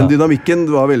 og den dynamikken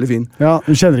var veldig fin. Ja,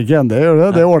 du kjenner ikke igjen det, gjør du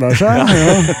det? Det ordner seg.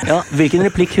 Hvilken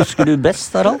replikk husker du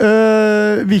best, Harald?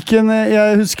 Hvilken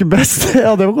jeg husker best?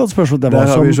 Ja, det var godt spørsmål. Der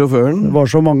har vi sjåføren. Det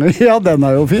var så mange. Ja, den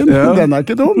er jo fin. Den er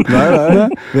ikke dum. Nei.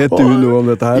 Vet du noe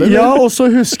om dette her, eller? Ja, og så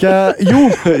husker jeg... Jo!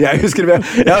 Jeg husker det.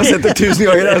 Jeg har sett det 1000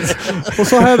 ganger. Og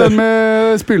så har jeg den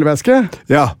med spylevæske.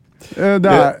 Ja.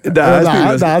 Det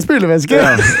er spylevæske.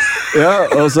 Ja,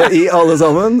 og så i alle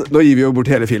sammen. Nå gir vi jo bort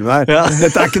hele filmen her.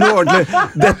 Dette er ikke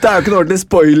noe ordentlig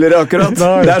spoiler akkurat.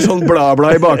 Det er sånn bla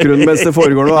i bakgrunnen mens det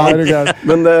foregår noe annet.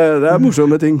 Men det er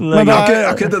morsomme ting. Men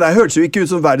akkurat det der hørtes jo ikke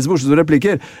ut som verdens morsomste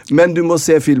replikker, men du må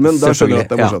se filmen, da skjønner du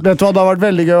at det er morsomt. Vet du hva, det har vært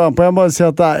veldig gøy å være på. Jeg må bare si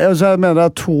at jeg mener det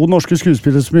er 2 norske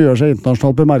skuespillere som gjør seg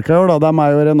internasjonalt bemerket i år, da. Det er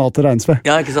meg og Renate Reinsve.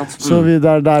 Ja, ikke sant? Så det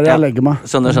er der jeg legger meg.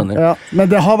 Skjønner. Ja.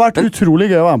 Men det har vært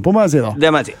utrolig gøy å være med på, må jeg si da.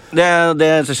 Det må jeg si.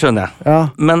 Det skjønner jeg. Ja.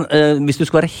 Men hvis du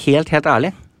skal være helt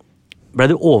ærlig, ble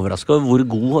du overrasket over hvor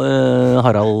god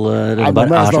Harald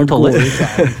Rønneberg er som toller?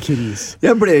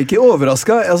 Jeg ble ikke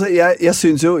overrasket. Altså, jeg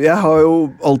synes jo, jeg har jo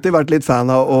alltid vært litt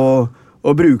fan av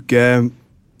å bruke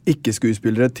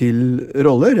ikke-skuespillere til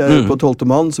roller. På 12.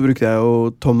 mann så brukte jeg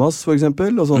jo Thomas, for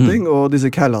eksempel, og sånne ting, og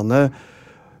disse kallene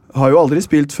har jo aldri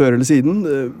spilt før eller siden,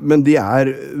 men de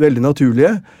er veldig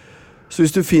naturlige. Så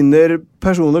hvis du finner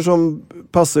personer som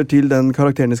passer til den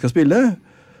karakteren de skal spille,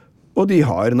 og de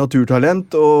har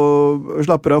naturtalent og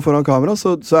slapper av foran kamera,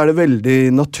 så er det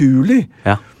veldig naturlig.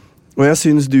 Ja. Og jeg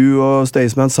synes du og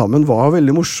Staysman sammen var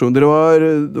veldig morsom. Det var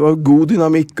god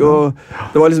dynamikk, og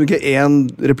det var liksom ikke en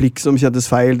replikk som kjentes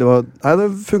feil. Det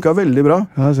funket veldig bra.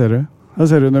 Ja, ser du. Det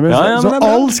ser du nemlig. Så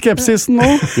all skepsisen nå...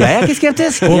 Jeg ikke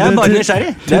skeptisk, jeg bare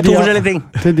nysgjerrig. Det 2 forskjellige ting.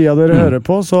 Til de av dere hører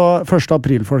på, så 1.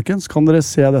 april, folkens, kan dere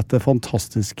se dette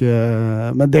fantastiske...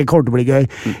 Men det kommer til å bli gøy.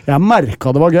 Jeg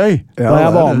merket det var gøy da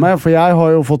jeg var med, for jeg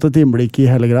har jo fått et innblikk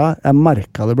i hele greia. Jeg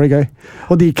merket det ble gøy.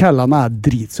 Og de kallene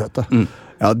dritsøte.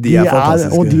 Ja, de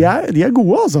fantastiske. Og de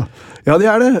gode, altså. Ja, de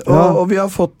det. Og vi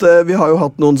har jo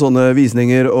hatt noen sånne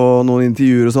visninger og noen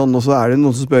intervjuer og sånn, og så det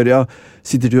noen som spør,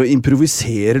 sitter du og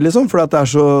improviserer, liksom? For at det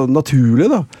så naturlig,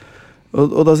 da.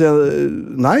 Og da sier jeg,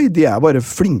 nei, de bare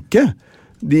flinke.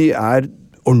 De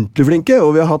ordentlig flinke,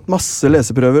 og vi har hatt masse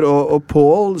leseprøver, og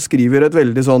Paul skriver et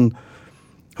veldig sånn,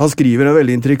 han skriver en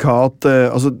veldig intrikat,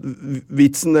 altså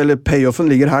vitsen eller payoffen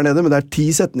ligger her nede, men det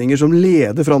 10 setninger som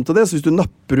leder frem til det, så hvis du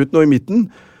napper ut noe i midten,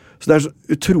 så det så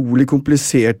utrolig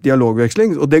komplisert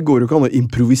dialogveksling, og det går jo ikke an å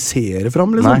improvisere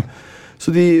frem, liksom. Nei. Så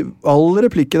alle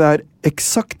replikkene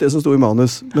eksakt det som stod i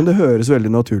manus, men det høres veldig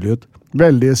naturlig ut.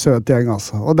 Veldig søt gjeng,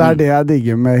 altså. Og det det jeg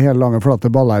digger med hele Lange Flate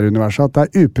Baller-universet,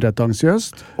 at det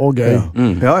upretensiøst og gøy.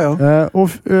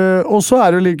 Og så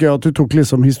det litt gøy at du tok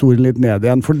liksom historien litt ned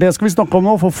igjen, for det skal vi snakke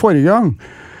om nå, for forrige gang.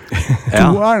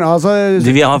 Altså,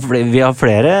 vi har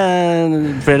flere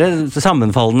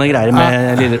sammenfallende greier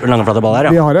med Lange Flate Baller.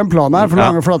 Vi har en plan her, for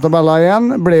Lange Flate Baller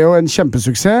igjen ble jo en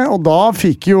kjempesuksess, og da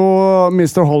fikk jo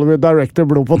Mr. Hollywood Director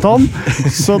blod på tann,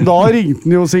 så da ringte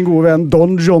han jo sin gode venn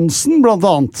Don Johnson, blant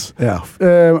annet.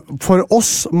 For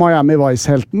oss, Miami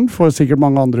Vice-helten, for sikkert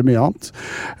mange andre mye annet,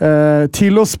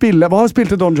 til å spille. Hva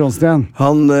spilte Don Johnson igjen?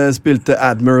 Han spilte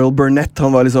Admiral Burnett,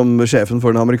 han var liksom sjefen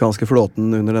for den amerikanske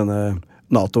flåten under denne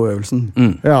NATO-øvelsen.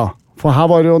 Ja, for her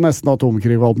var det jo nesten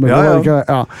atomkrig og alt mulig.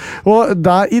 Og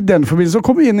i den forbindelse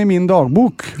kom vi inn i min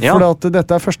dagbok, for at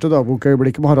dette første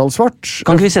dagbokøyeblikket med Harald Svart.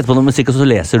 Kan ikke vi sette på noe musikk, og så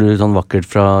leser du sånn vakkert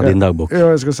fra din dagbok? Ja,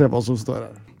 jeg skal se hva som står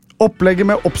her. Opplegget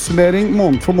med oppsummering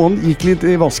måned for måned gikk litt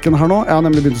i vasken her nå. Jeg har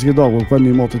nemlig begynt å skrive dagbok på en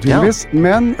ny måte, tydeligvis.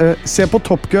 Men se på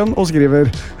Top Gun og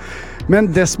skriver... Men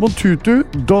Desmond Tutu,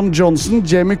 Don Johnson,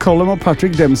 Jamie Cullum og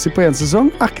Patrick Dempsey på en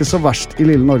sesong ikke så verst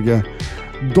i lille Norge.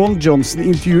 Don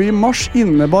Johnson-intervjuet i mars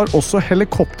innebar også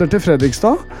helikopter til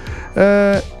Fredrikstad.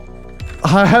 Her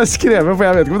har jeg skrevet, for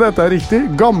jeg vet ikke om dette riktig,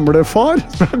 gamlefar,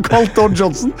 som jeg kalt Don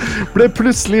Johnson, ble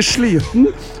plutselig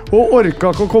sliten og orket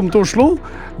ikke å komme til Oslo.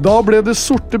 Da ble det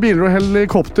sorte biler og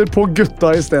helikopter på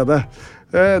gutta i stedet.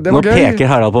 Det var Nå gøy. Peker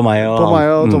Harald på meg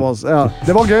og Thomas.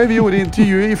 Det var gøy. Vi gjorde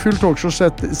intervjuet i full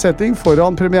talkshow-setting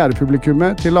foran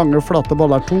premierepublikummet til Lange Flate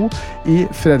Baller 2 i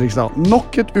Fredrikstad.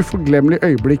 Nok et uforglemmelig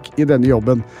øyeblikk i denne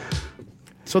jobben.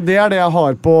 Så det det jeg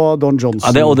har på Don Johnson.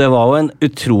 Og det var jo en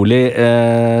utrolig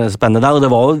spennende dag, og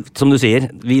det var jo, som du sier,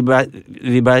 vi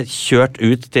ble kjørt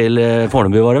ut til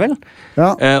Fornebu, var det vel?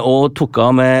 Og tok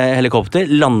av med helikopter,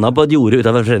 landet på et jorde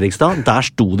utenfor Fredrikstad. Der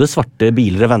sto det svarte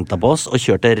biler og ventet på oss, og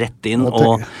kjørte rett inn,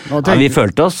 og vi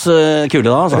følte oss kule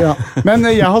da, altså. Men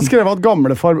jeg har skrevet at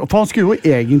gamlefar, for han skulle jo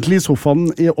egentlig i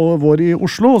sofaen vår i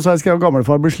Oslo, så jeg skrev at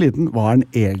gamlefar ble sliten. Hva den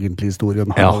egentlige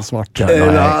historien? Svart?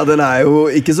 Den jo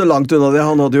ikke så langt unna det.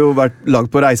 Han hadde jo vært langt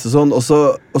på reise sånn, og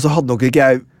så hadde nok ikke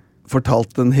jeg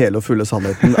fortalt den hele og fulle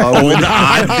sannheten av det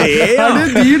det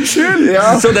din skyld?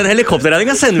 Så den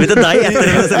helikopterregningen sender vi til deg etter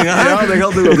denne sendingen her? Ja, det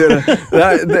kan du godt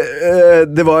gjøre.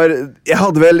 Det var, jeg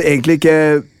hadde vel egentlig ikke,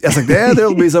 jeg sa det,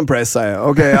 there'll be some press, sa jeg.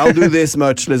 Ok, I'll do this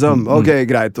much, liksom. Ok,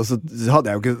 greit. Og så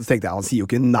hadde jeg jo ikke, tenkte jeg, han sier jo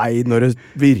ikke nei når det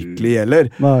virkelig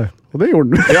gjelder. Nei. Og det gjorde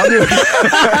den. Ja, det gjorde den.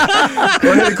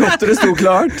 Og helikopteret sto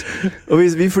klart. Og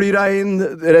vi flyr inn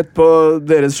rett på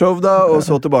deres show da, og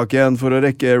så tilbake igjen for å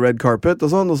rekke red carpet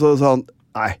og sånn, og så sa han,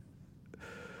 nei.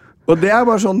 Og det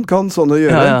bare sånn, kan sånne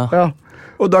gjøre. Ja.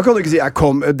 Og da kan du ikke si, jeg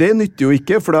kom, det nytter jo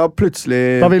ikke, for da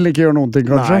plutselig... Da vil ikke gjøre noen ting,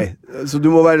 kanskje? Nei, så du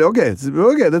må være, ok,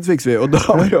 det fikser vi. Og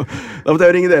da måtte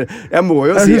jeg ringe dere. Jeg må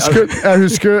jo si... Jeg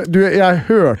husker, jeg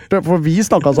hørte, for vi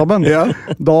snakket sammen.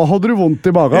 Da hadde du vondt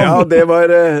i magen. Ja, det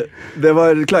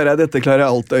var klarer jeg dette, klarer jeg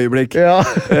alt øyeblikk.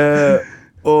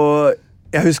 Og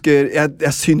jeg husker,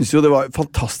 jeg synes jo det var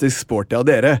fantastisk sporty av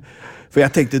dere. For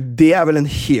jeg tenkte, det vel en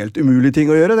helt umulig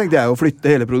ting å gjøre, tenkte jeg, å flytte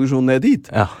hele produksjonen ned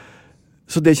dit. Ja.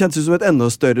 Så det kjentes som et enda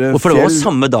større for det var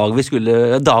samme dag vi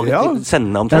skulle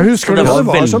sende omtrent. Jeg husker det var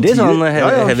veldig sånn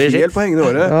heavy shit. Helt på hengende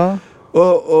året.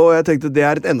 Og jeg tenkte, det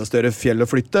et enda større fjell å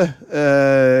flytte.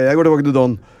 Jeg går tilbake til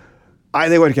Don. Nei,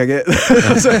 det orker jeg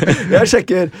ikke. Så jeg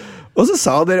sjekker. Og så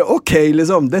sa dere, ok,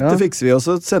 liksom, dette fikser vi. Og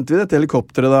så sendte vi dette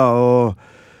helikopteret da, og...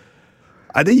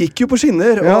 Nei, det gikk jo på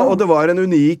skinner, og det var en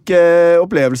unik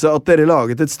opplevelse at dere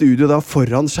laget et studio da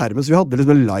foran skjermen, så vi hadde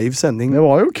liksom en live sending. Det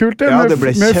var jo kult det,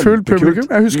 med fullt publikum.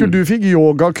 Jeg husker du fikk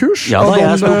yogakurs. Ja,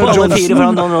 jeg sto på alle 4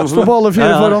 foran Don Johnson. Stod på alle 4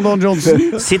 foran Don Johnson.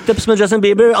 Sit-ups med Justin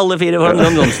Bieber, alle 4 foran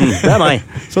Don Johnson. Det meg.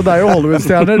 Så det jo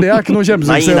Hollywood-stjerner, det ikke noe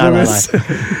kjempesuksess.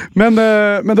 Men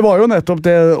det var jo nettopp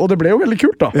det, og det ble jo veldig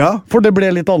kult da. Ja. For det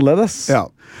ble litt annerledes. Ja.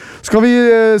 Skal vi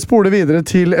spole videre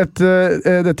til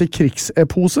dette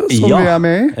krigsepose som vi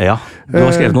med i? Ja, du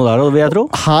har skrevet noe der, vil jeg tro.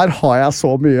 Her har jeg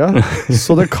så mye,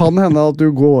 så det kan hende at du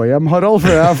går hjem, Harald,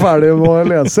 før jeg ferdig med å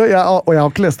lese. Og jeg har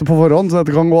ikke lest det på forhånd, så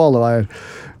dette kan gå alle veier.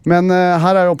 Men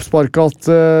her jo oppsparket at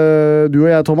du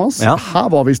og jeg, Thomas, her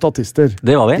var vi statister.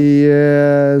 Det var vi.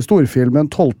 I storfilmen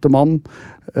 12. mann,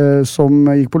 som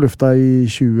gikk på lufta i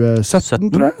 2017,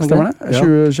 tror jeg. Stemmer det?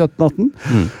 2017-18.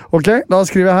 Ok, da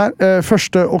skriver jeg her.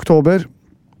 1. oktober,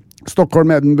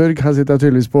 Stockholm-Edinburgh. Her sitter jeg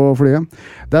tydeligvis på flyet.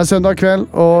 Det søndag kveld,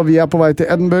 og vi på vei til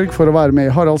Edinburgh for å være med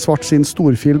i Harald Svart sin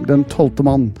storfilm Den 12.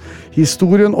 mann.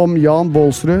 Historien om Jan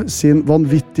Baalsrud sin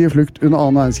vanvittige flukt under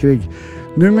 2. verdenskrig.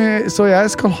 Så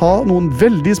jeg skal ha noen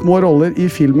veldig små roller i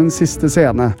filmens siste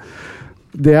scene.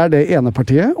 Det det ene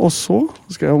partiet, og så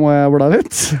må jeg bla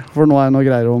litt, for nå det noe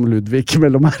greier om Ludvig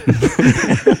mellom her.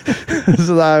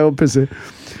 Så det jo pussig.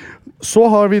 Så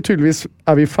har vi tydeligvis,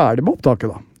 vi ferdig med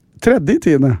opptaket da.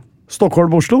 3.10.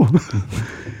 Stockholm-Oslo.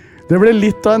 Det ble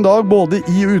litt av en dag både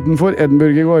i og utenfor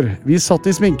Edinburgh i går. Vi satt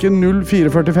i sminken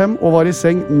 04:45 og var i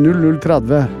seng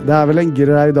 00:30. Det vel en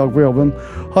grei dag på jobben.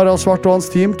 Harald Svart og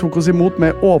hans team tok oss imot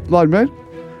med åpne armer.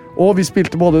 Og vi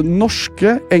spilte både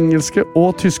norske, engelske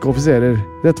og tyske offiserer.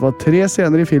 Dette var 3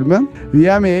 scener i filmen. Vi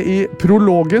med i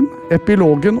prologen,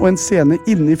 epilogen og en scene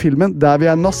inne i filmen der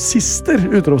vi nazister,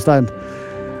 utropstegn.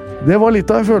 Det var litt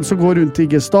av en følelse å gå rundt i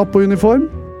Gestapo-uniform.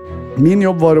 Min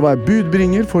jobb var å være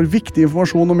budbringer for viktig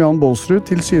informasjon om Jan Baalsrud,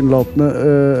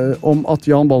 om at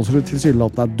Jan Baalsrud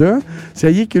tilsynelatende død. Så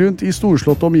jeg gikk rundt i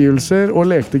storslåtte omgivelser og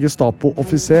lekte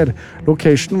Gestapo-offiser.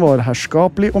 Location var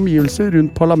herskapelige omgivelser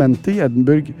rundt parlamentet i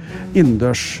Edinburgh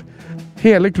innendørs.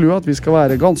 Hele clouet at vi skal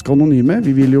være ganske anonyme.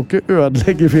 Vi vil jo ikke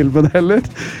ødelegge filmen heller.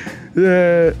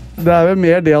 Det vel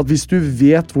mer det at hvis du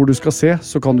vet hvor du skal se,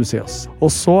 så kan du se oss.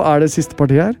 Og så det siste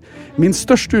partiet her. Min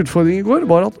største utfordring i går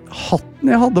var at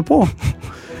hatten jeg hadde på.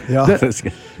 Ja,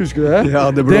 husker du det? Ja,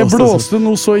 det blåste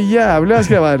noe så jævlig, jeg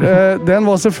skrev her.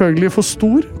 Den var selvfølgelig for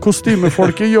stor.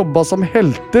 Kostymefolket jobbet som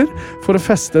helter for å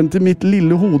feste den til mitt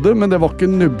lille hode, men det var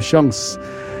ikke nubbsjans.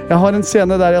 Jeg har en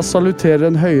scene der jeg saluterer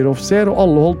en høyere offiser, og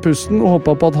alle holdt pusten og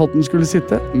hoppet på at hatten skulle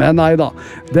sitte. Men nei da,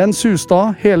 den suste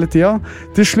av hele tida.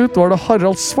 Til slutt var det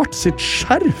Harald Svart sitt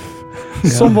skjerf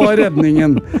som var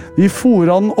redningen. Vi foret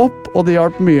den opp, og det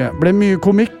hjalp mye. Ble mye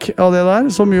komikk av det der,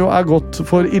 som jo godt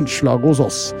for innslag hos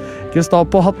oss.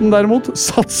 Gestapo-hatten derimot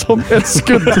satt som et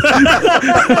skudd.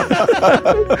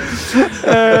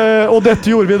 Og dette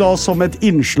gjorde vi da som et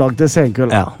innslag til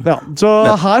Senkveld. Ja. Så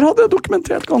her hadde jeg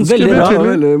dokumentert ganske mye.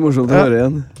 Veldig morsomt å høre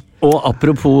igjen. Og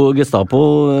apropos Gestapo,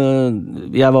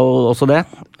 jeg var også det.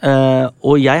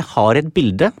 Og jeg har et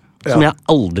bilde som jeg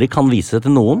aldri kan vise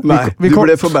til noen. Nei, du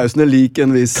ble forbausende lik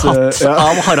en viss katt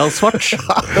av Harald Svart.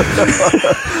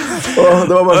 Og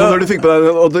det var bare sånn når du fikk på deg,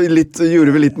 og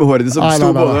gjorde vi litt med håret ditt, som sto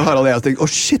både Harald og jeg og tenkte,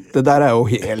 shit, det der jo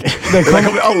helt... Det kan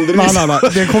vi aldri vise. Nei,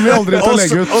 det kommer vi aldri til å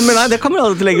legge ut. Nei, det kommer vi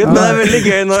aldri til å legge ut, men det veldig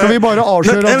gøy når... Skal vi bare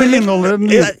avsløre at det inneholder en...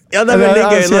 Ja, det veldig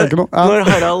gøy når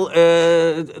Harald...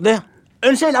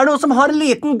 Unnskyld, det noen som har en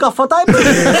liten gaffateip?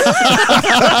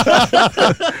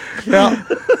 Ja.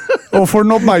 Og for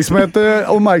den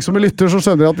oppmerksomme lytter så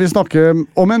skjønner jeg at vi snakker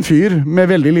om en fyr med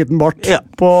veldig liten bart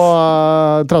på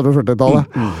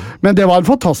 30-40-tallet. Men det var en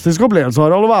fantastisk opplevelse,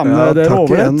 Harald, å være med dere over.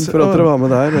 Takk igjen for at dere var med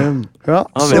der. Ja.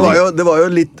 Det var jo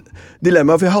litt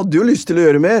dilemma, for jeg hadde jo lyst til å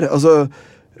gjøre mer.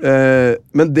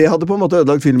 Men det hadde på en måte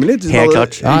ødelagt filmen litt. Helt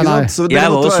klart. Jeg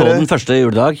var så den første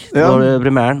juledag, det var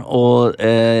premieren, og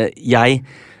jeg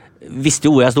visste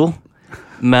jo hvor jeg sto.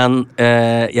 Men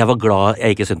jeg var glad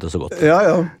jeg ikke syntes så godt.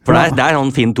 For det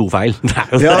noen fin to-feil.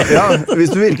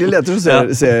 Hvis du virkelig leter, så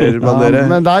ser man dere.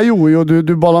 Men der gjorde jo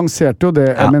du balanserte jo det,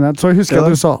 eminent. Så jeg husker at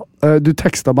du sa, du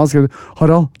tekstet meg og skrev,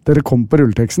 Harald, dere kom på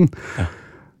rulleteksten.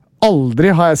 Aldri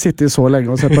har jeg sittet så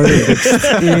lenge og sett på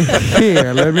rulletekst i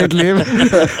hele mitt liv.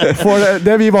 For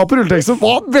det vi var på rulleteksten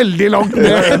var veldig langt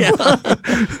ned.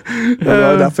 Det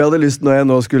var derfor jeg hadde lyst, når jeg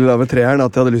nå skulle lage treeren,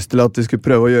 at jeg hadde lyst til at vi skulle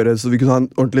prøve å gjøre så vi kunne ha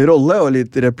en ordentlig rolle og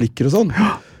litt replikker og sånn.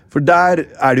 For der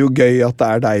det jo gøy at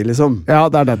det deg, liksom. Ja,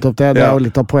 det nettopp det. Det jo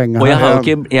litt av poenget her.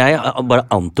 Og jeg bare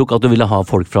antok at du ville ha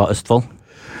folk fra Østfold.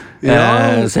 Så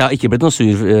jeg har ikke blitt noe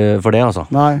sur for det, altså.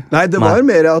 Nei, det var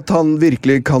mer at han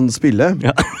virkelig kan spille.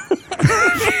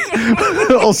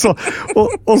 og så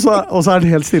er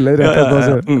den helt stille rett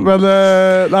etter. Men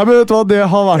vet du hva, det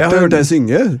har vært... Jeg har hørt deg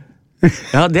synge.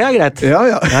 Ja, det er greit.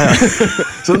 Ja.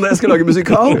 Så når jeg skal lage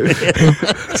musikal,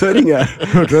 så ringer jeg.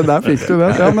 Hørte du, der fikk du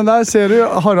det. Ja, men der ser du,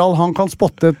 Harald, han kan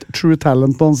spotte et true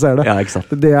talent når han ser det. Ja, ikke sant.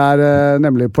 Det er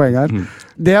nemlig poeng her.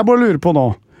 Det jeg bare lurer på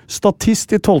nå,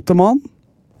 statist i 12. mann,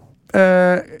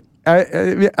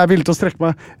 jeg er villig til å strekke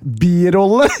meg.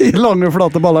 Birolle i Lange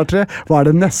flate baller 3. Hva er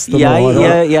det neste nå,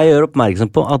 Harald? Jeg gjør oppmerksom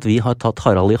på at vi har tatt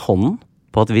Harald i hånden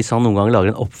på at hvis han noen gang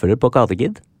lager en oppfølger på Karate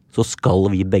Kid, så skal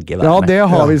vi begge være med. Ja, det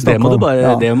har vi snakket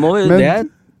om.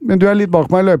 Men du er litt bak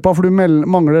meg i løypa, for du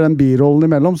mangler den birollen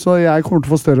imellom, så jeg kommer til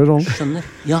å få større rollen. Skjønner.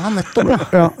 Ja, nettopp.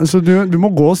 Ja, så du må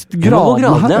gå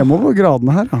gradene her. Jeg må gå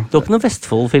gradene her, ja. Du har ikke noen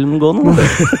Vestfold-film gående?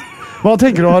 Hva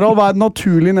tenker du, Harald? Hva er det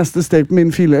naturlig neste steg på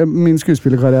min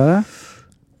skuespillerkarriere?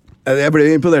 Jeg ble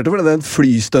imponert over den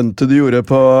flystuntet du gjorde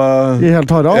på... I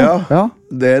helt Harald? Ja.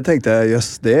 Det tenkte jeg,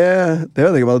 jøss, det vet jeg ikke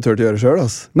om jeg hadde tørt å gjøre selv,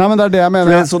 altså. Nei, men det er det jeg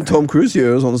mener. Sånn Tom Cruise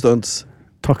gjør jo sånne stunts.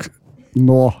 Takk.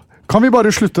 Nå. Kan vi bare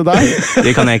slutte der?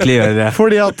 Vi kan egentlig gjøre det.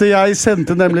 Fordi at jeg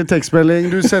sendte nemlig tekstmelding.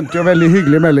 Du sendte jo veldig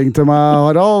hyggelig melding til meg,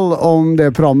 Harald, om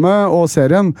det programmet og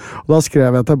serien. Og da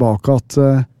skrev jeg tilbake at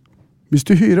hvis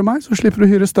du hyrer meg, så slipper du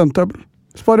å hyre stunt-double.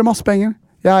 Sparer masse penger.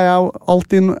 Jeg er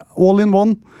all in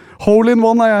one. Hole in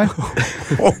one er jeg.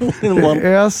 Hole in one.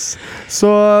 Yes. Så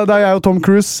det er jeg og Tom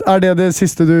Cruise. Er det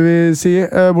siste du vil si?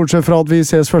 Bortsett fra at vi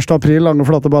ses 1. april, Lange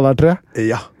flate baller 3.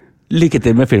 Ja. Lykke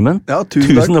til med filmen. Ja,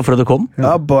 tusen takk for at du kom.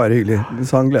 Ja, bare hyggelig.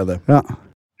 Sann glede. Ja.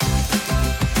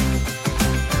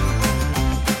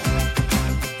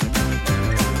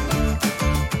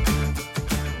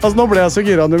 Altså, nå ble jeg så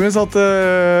gira, Numis, at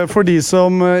for de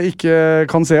som ikke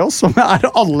kan se oss, som er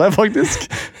alle faktisk,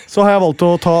 så har jeg valgt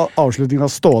å ta avslutningen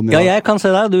stående. Ja, jeg kan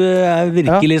se deg. Du er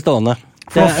virkelig stående.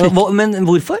 Men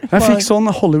hvorfor? Jeg fikk sånn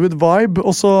Hollywood-vibe,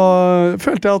 og så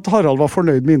følte jeg at Harald var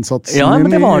fornøyd med innsatsen. Ja,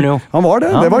 men det var han jo. Han var det,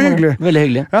 det var hyggelig. Veldig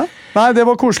hyggelig. Ja. Nei, det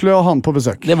var koselig å ha han på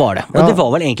besøk. Det var det, og det var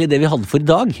vel egentlig det vi hadde for i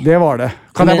dag. Det var det.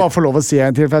 Kan jeg bare få lov å si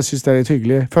en til, for jeg synes det er litt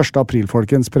hyggelig. 1. april,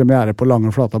 folkens, premiere på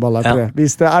Lange flate baller 3.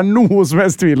 Hvis det er noe som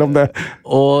helst tvil om det.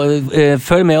 Og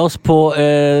følg med oss på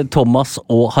Thomas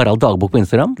og Harald Dagbok på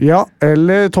Instagram. Ja,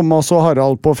 eller Thomas og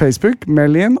Harald på Facebook,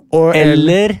 meld inn.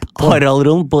 Eller Harald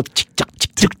Ron på TikTok.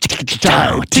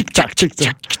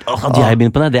 Hadde jeg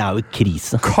begynt på det, det er jo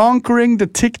krise. Conquering the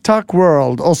TikTok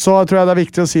world. Og så tror jeg det er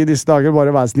viktig å si i disse dager,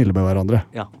 bare være snille med hverandre.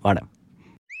 Ja, hva er det?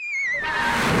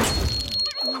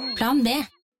 Plan B.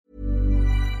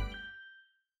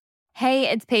 Hey,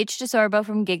 it's Paige DeSorbo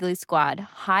from Giggly Squad.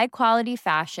 High quality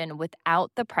fashion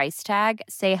without the price tag.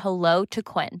 Say hello to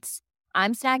Quince.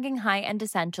 I'm snagging high-end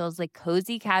essentials like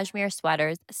cozy cashmere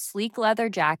sweaters, sleek leather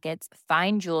jackets,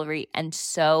 fine jewelry, and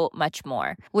so much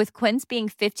more. With Quince being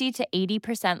 50 to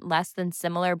 80% less than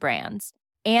similar brands.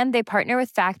 And they partner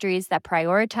with factories that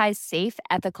prioritize safe,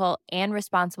 ethical, and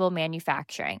responsible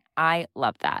manufacturing. I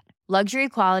love that. Luxury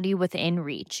quality within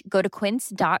reach. Go to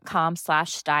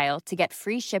quince.com/style to get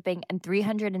free shipping and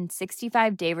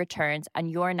 365-day returns on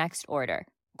your next order.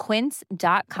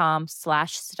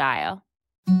 Quince.com/style.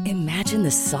 Imagine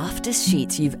the softest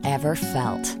sheets you've ever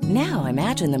felt. Now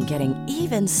imagine them getting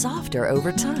even softer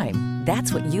over time.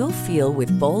 That's what you'll feel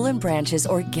with Boll & Branch's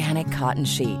organic cotton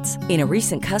sheets. In a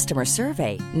recent customer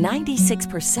survey,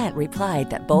 96% replied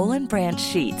that Boll & Branch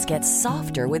sheets get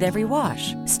softer with every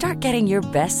wash. Start getting your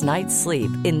best night's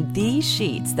sleep in these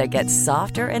sheets that get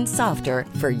softer and softer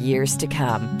for years to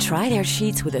come. Try their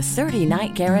sheets with a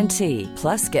 30-night guarantee.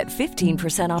 Plus, get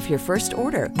 15% off your first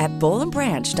order at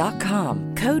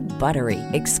bollandbranch.com. Code BUTTERY.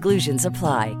 Exclusions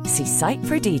apply. See site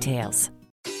for details.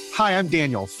 Hi, I'm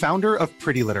Daniel, founder of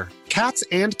Pretty Litter. Cats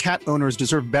and cat owners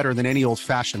deserve better than any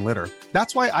old-fashioned litter.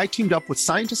 That's why I teamed up with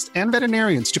scientists and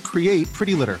veterinarians to create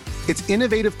Pretty Litter. Its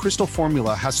innovative crystal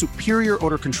formula has superior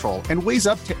odor control and weighs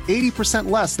up to 80%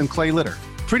 less than clay litter.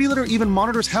 Pretty Litter even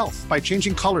monitors health by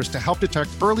changing colors to help detect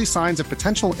early signs of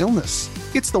potential illness.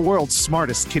 It's the world's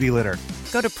smartest kitty litter.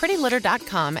 Go to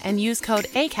prettylitter.com and use code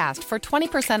ACAST for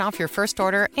 20% off your first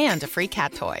order and a free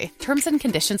cat toy. Terms and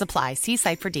conditions apply. See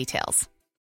site for details.